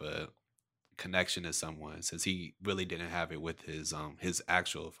that type of connection to someone since he really didn't have it with his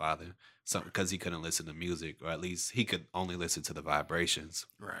actual father, because he couldn't listen to music, or at least he could only listen to the vibrations.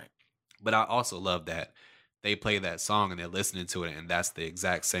 Right. But I also love that they play that song and they're listening to it, and that's the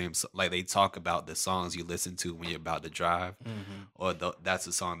exact same. Like they talk about the songs you listen to when you're about to drive, or that's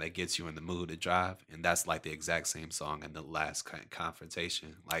the song that gets you in the mood to drive, and that's like the exact same song in the last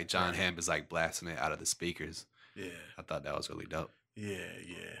confrontation. Like John Hamm is like blasting it out of the speakers. Yeah, I thought that was really dope. Yeah.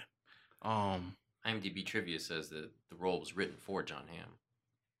 IMDb trivia says that the role was written for John Hamm.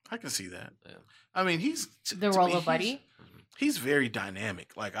 I can see that. Yeah. I mean, he's the role of Buddy. He's very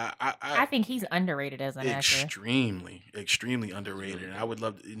dynamic. Like I think he's underrated as an actor. Extremely underrated. And I would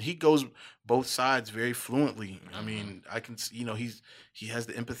love and he goes both sides very fluently. I mean, I can he has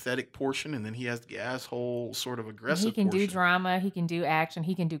the empathetic portion and then he has the asshole sort of aggressive He can portion. do drama, he can do action,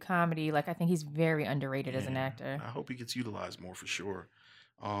 he can do comedy. Like I think he's very underrated as an actor. I hope he gets utilized more for sure.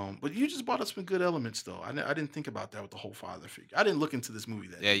 But you just brought up some good elements, though. I didn't think about that with the whole father figure. I didn't look into this movie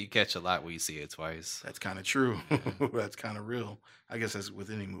that. Yeah, you catch a lot when you see it twice. That's kind of true. That's kind of real. I guess that's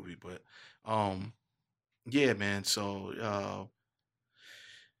with any movie, but yeah, man. So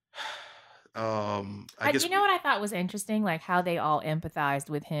I guess you know what I thought was interesting, like how they all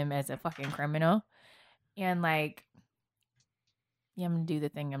empathized with him as a fucking criminal, and like, yeah, I'm gonna do the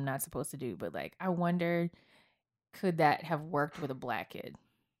thing I'm not supposed to do, but like, I wonder, could that have worked with a black kid?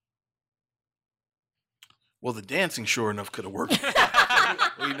 Well, the dancing, sure enough, could have worked.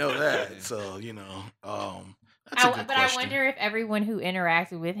 We know that. So, that's a good question. I wonder if everyone who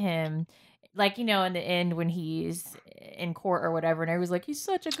interacted with him, like, in the end when he's in court or whatever, and everyone's like, he's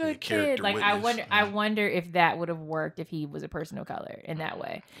such a good kid. Like, I wonder if that would have worked if he was a person of color in that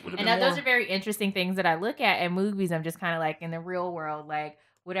way. And those are very interesting things that I look at in movies. I'm just kind of like, in the real world, like,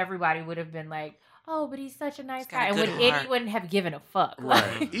 would everybody would have been like, oh, but he's such a nice guy, and he wouldn't have given a fuck.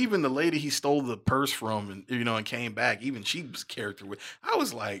 Right. Even the lady he stole the purse from, and came back, even she was character with. I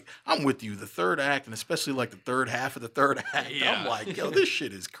was like, I'm with you. The third act, and especially like the third half of the third act, I'm like, yo, this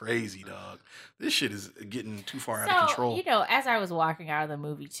shit is crazy, dog. This shit is getting too far out of control. As I was walking out of the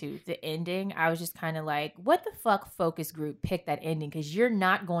movie too, the ending, I was just kind of like, what the fuck focus group picked that ending? Because you're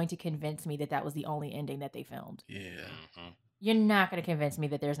not going to convince me that was the only ending that they filmed. Yeah. Mm-hmm. You're not going to convince me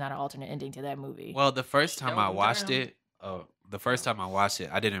that there's not an alternate ending to that movie. Well, the first time I watched it,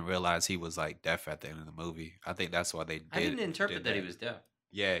 I didn't realize he was like deaf at the end of the movie. I think that's why they did. I didn't interpret that he was deaf.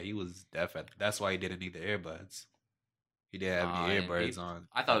 Yeah, he was deaf. That's why he didn't need the earbuds. He didn't have any earbuds on.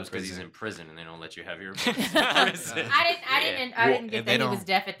 I thought it was because he's in prison and they don't let you have earbuds. I didn't get that he was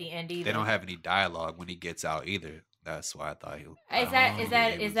deaf at the end either. They don't have any dialogue when he gets out either. That's why I thought he.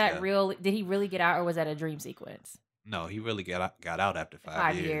 Is that real? Did he really get out, or was that a dream sequence? No, he really got out after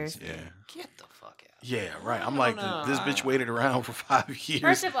 5 years. Yeah. Get the fuck out. Yeah, right. I'm like, this bitch waited around for 5 years.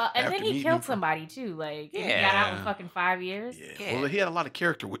 First of all, and then he killed somebody too. Like, he got out in fucking 5 years. Yeah. Well, he had a lot of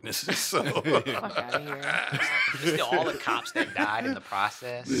character witnesses. So fuck out of here. Still, all the cops that died in the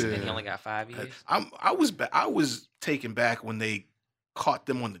process, and he only got 5 years. I was taken back when they caught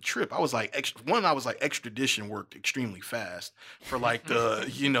them on the trip. I was like, extradition worked extremely fast for like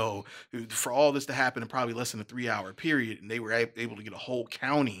the, for all this to happen in probably less than a 3-hour period. And they were able to get a whole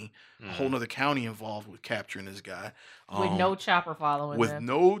county, a whole nother county involved with capturing this guy. With no chopper following them.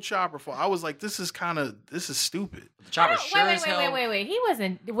 I was like, this is stupid. The chopper wait. He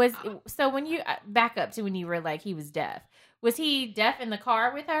wasn't, so when you back up to when you were like, he was deaf. Was he deaf in the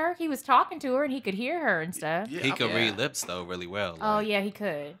car with her? He was talking to her and he could hear her and stuff. Yeah, he could read lips though really well. Oh yeah, he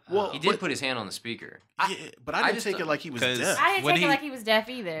could. Well, he did put his hand on the speaker. But I didn't take it like he was deaf. I didn't take it like he was deaf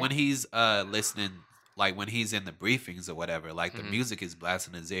either. When he's listening, like when he's in the briefings or whatever, like the music is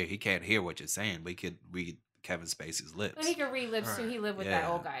blasting his ear. He can't hear what you're saying, but he could read Kevin Spacey's lips. But he could read lips too. He lived with that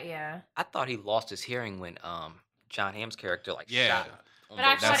old guy. Yeah. I thought he lost his hearing when John Hamm's character shot him. But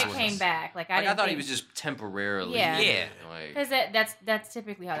I thought it came back. I thought he was just temporarily. Yeah. Because that's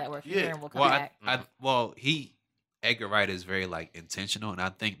typically how that works. Your hearing will come back. Edgar Wright is very like intentional, and I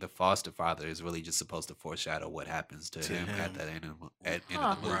think the foster father is really just supposed to foreshadow what happens to him at the end of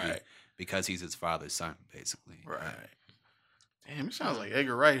the movie, because he's his father's son, basically. Right. Damn, it sounds like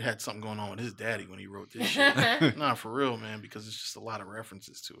Edgar Wright had something going on with his daddy when he wrote this shit. Nah, for real, man, because it's just a lot of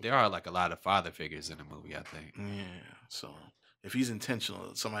references to it. There are like a lot of father figures in the movie, I think. Yeah, so. If he's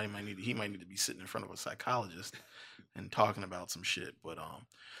intentional, somebody might need to be sitting in front of a psychologist and talking about some shit. But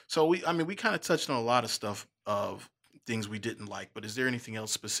so we kind of touched on a lot of stuff of things we didn't like. But is there anything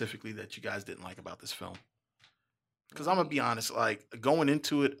else specifically that you guys didn't like about this film? Because I'm gonna be honest, like going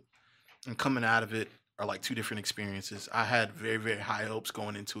into it and coming out of it are like two different experiences. I had very, very high hopes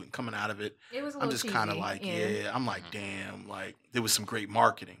going into it, and coming out of it, I'm just kind of like, I'm like, damn, like there was some great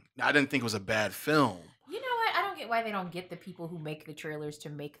marketing. Now, I didn't think it was a bad film. You know what? get why they don't get the people who make the trailers to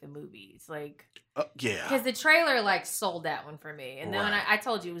make the movies. Like, yeah, because the trailer like sold that one for me. And then when Right. I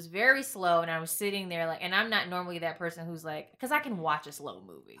told you it was very slow, and I was sitting there like, and I'm not normally that person who's like, because I can watch a slow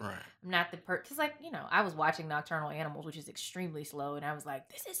movie. right. I'm not the because like, you know, I was watching Nocturnal Animals, which is extremely slow, and I was like,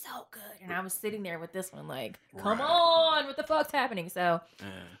 this is so good. And I was sitting there with this one like, come Right. on, what the fuck's happening? So Yeah.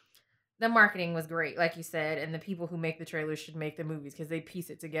 the marketing was great, like you said, and the people who make the trailers should make the movies because they piece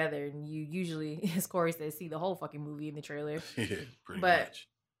it together, and you usually, as Corey says, see the whole fucking movie in the trailer. Yeah, pretty But- much.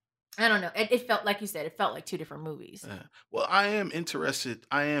 I don't know. It felt like you said, it felt like two different movies. Yeah. Well, I am interested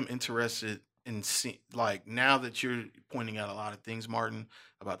in seeing, like, now that you're pointing out a lot of things, Martin,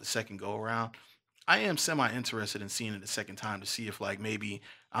 about the second go around. I am semi interested in seeing it a second time to see if, like, maybe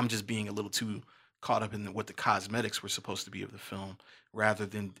I'm just being a little too caught up in what the cosmetics were supposed to be of the film, rather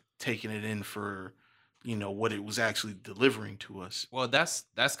than taking it in for, you know, what it was actually delivering to us. Well, that's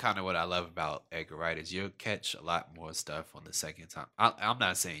kind of what I love about Edgar Wright is you'll catch a lot more stuff on the second time. I'm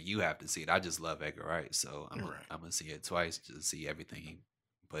not saying you have to see it. I just love Edgar Wright, so I'm Right. gonna see it twice to see everything he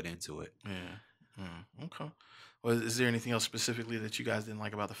put into it. Yeah. Okay. Well, is there anything else specifically that you guys didn't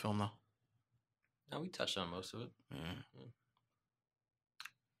like about the film, though? No, we touched on most of it. Yeah.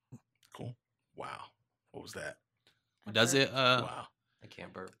 Cool. Wow. What was that? Does it? Wow. I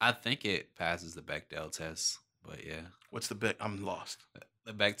can't burp. I think it passes the Bechdel test, but yeah, What's the bet? I'm lost.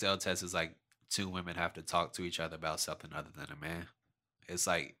 the Bechdel test is like two women have to talk to each other about something other than a man. It's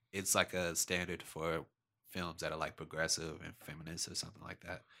like a standard for films that are like progressive and feminist or something like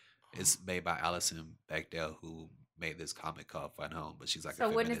that. It's made by Alison Bechdel, who made this comic called Fun Home, but she's like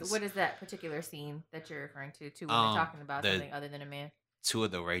So a feminist. what is that particular scene that you're referring to? Two women talking about the- something other than a man. Two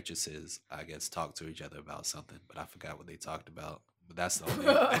of the waitresses, I guess, talked to each other about something, but I forgot what they talked about. But that's the only.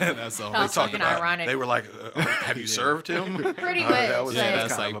 That's the only. Sounds thing. fucking ironic. They were like, "Have you Yeah. served him?" Pretty That much, was, Yeah, like- that's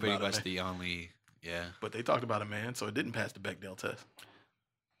kind like of pretty about much it. the only. Yeah. But they talked about a man, so it didn't pass the Bechdel test.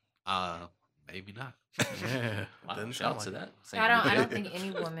 Maybe not. Yeah. Wow, Doesn't shout sound out to like that. it. Thank I you. don't think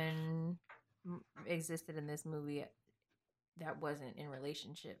any woman existed in this movie that wasn't in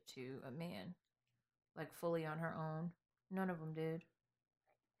relationship to a man, like fully on her own. None of them did.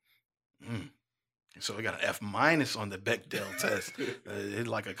 Mm. So we got an F- on the Bechdel test. It's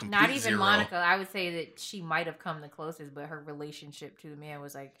like a complete Not even zero. Monica. I would say that she might have come the closest, but her relationship to the man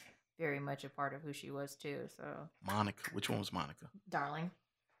was like very much a part of who she was too. So, Monica. Which one was Monica? darling,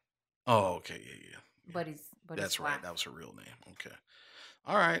 Oh, okay. Yeah. buddies. That's right. That was her real name. Okay.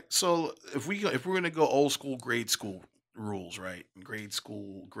 All right. So if we're gonna go old school grade school rules, right? Grade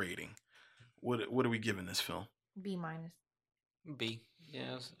school grading. What are we giving this film? B minus. B.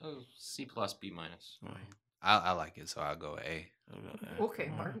 Yeah, oh, C plus B minus. Oh, I like it, so I'll go A.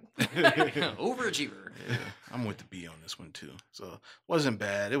 Okay, Martin. Overachiever. Yeah, I'm with the B on this one too. So it wasn't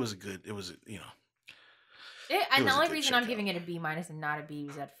bad. It was good. It was, you know. And was the a only good reason I'm checkout. giving it a B minus and not a B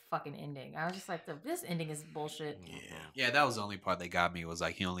was that fucking ending. I was just like, this ending is bullshit. Yeah. Yeah, that was the only part that got me. Was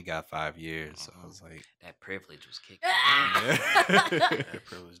like he only got 5 years. So I was like, That privilege was kicked. That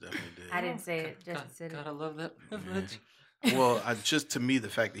privilege definitely did. I didn't say it. Just said it. Gotta love that privilege. Well, just to me, the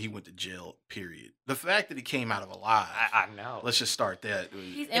fact that he went to jail, period. The fact that he came out of alive. I know. Let's just start that.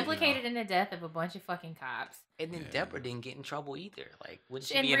 He's implicated in the death of a bunch of fucking cops. And then Yeah. Deborah didn't get in trouble either. Like, wouldn't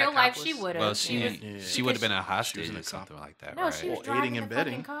she In be an real life, she accomplice? would have. well, she was, she would have been a an hostage or accomplice. something like that, no, right? she was Well, driving aiding the and fucking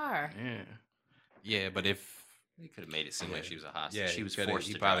abetting. car. Yeah. Yeah, but if He could have made it seem like she was a hostage. yeah, she was coulda- forced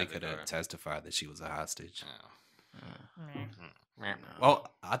he to probably drive the could have car. testified that she was a hostage. Mm. Well,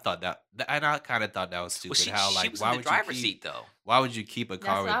 I thought that, and I kind of thought that was stupid. Well, how she like was why in the would driver's you keep, seat though. Why would you keep a That's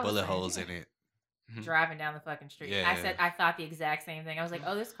car what I with was bullet saying, holes too. in it? Driving down the fucking street. Yeah. I thought the exact same thing. I was like,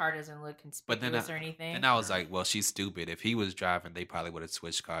 oh, this car doesn't look But then conspicuous or anything. And I was like, well, she's stupid. If he was driving, they probably would have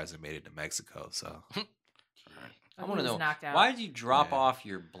switched cars and made it to Mexico. So Oh, I he want to was know knocked out. why did you drop Yeah. off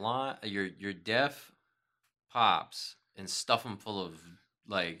your your deaf pops and stuff them full of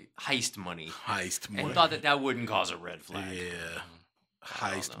like heist money Heist money. and thought that wouldn't cause a red flag? Yeah.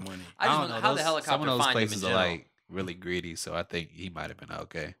 I don't Heist know. money. I just don't don't know how the Some helicopter of those find him in places are general. like really greedy, so I think he might have been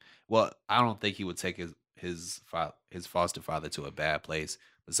okay. Well, I don't think he would take his foster father to a bad place,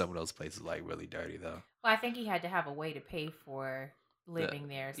 but some of those places are like really dirty though. Well, I think he had to have a way to pay for living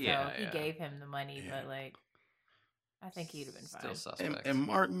there, so yeah, he yeah. gave him the money. Yeah. But like, I think he'd have been Still fine. suspect. And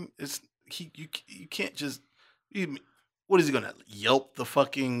Martin is you can't just what is he gonna Yelp the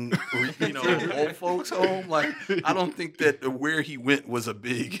fucking old folks home? Like I don't think that where he went was a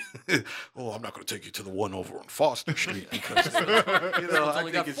big. Oh, I'm not gonna take you to the one over on Foster Street because It's I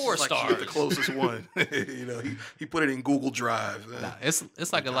only think got it's 4 just like, he's the stars. closest one. He put it in Google Drive. Nah,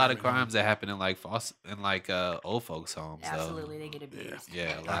 it's like a lot of crimes that happen in like old folks' homes. So. Absolutely, they get abused.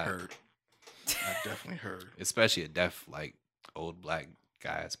 Yeah, a I lot. heard. I definitely heard. Especially a deaf, like, old black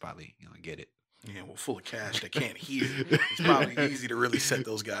guy is probably gonna get it. Yeah, well, full of cash that can't hear. It's probably easy to really set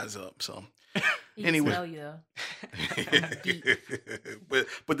those guys up. So He anyway. can smell you though.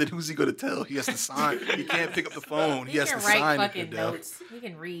 but then who's he gonna tell? He has to sign. He can't pick up the phone. He has can to write sign fucking it. Deaf. notes. He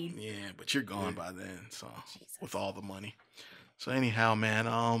can read. Yeah, but you're gone by then. So Jesus. with all the money. So anyhow,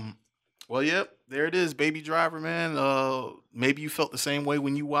 man. Well, yep, there it is, Baby Driver, man. Maybe you felt the same way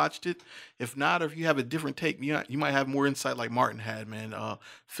when you watched it. If not, or if you have a different take, you might have more insight like Martin had, man.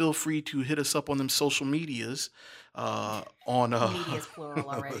 Feel free to hit us up on them social medias. On Media's plural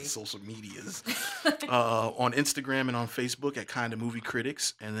already. social medias. On Instagram and on Facebook at Kinda Movie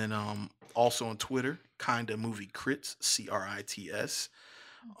Critics, and then also on Twitter, Kinda Movie Crits, CRITS.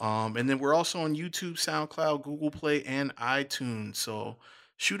 And then we're also on YouTube, SoundCloud, Google Play, and iTunes. So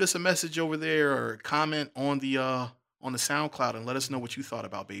shoot us a message over there or comment on the SoundCloud and let us know what you thought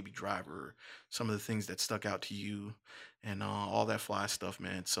about Baby Driver, or some of the things that stuck out to you, and all that fly stuff,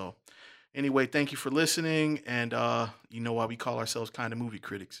 man. So anyway, thank you for listening. And you know why we call ourselves Kinda Movie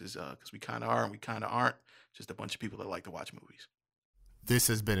Critics is because we kind of are and we kind of aren't. Just a bunch of people that like to watch movies. This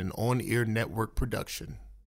has been an On Ear Network production.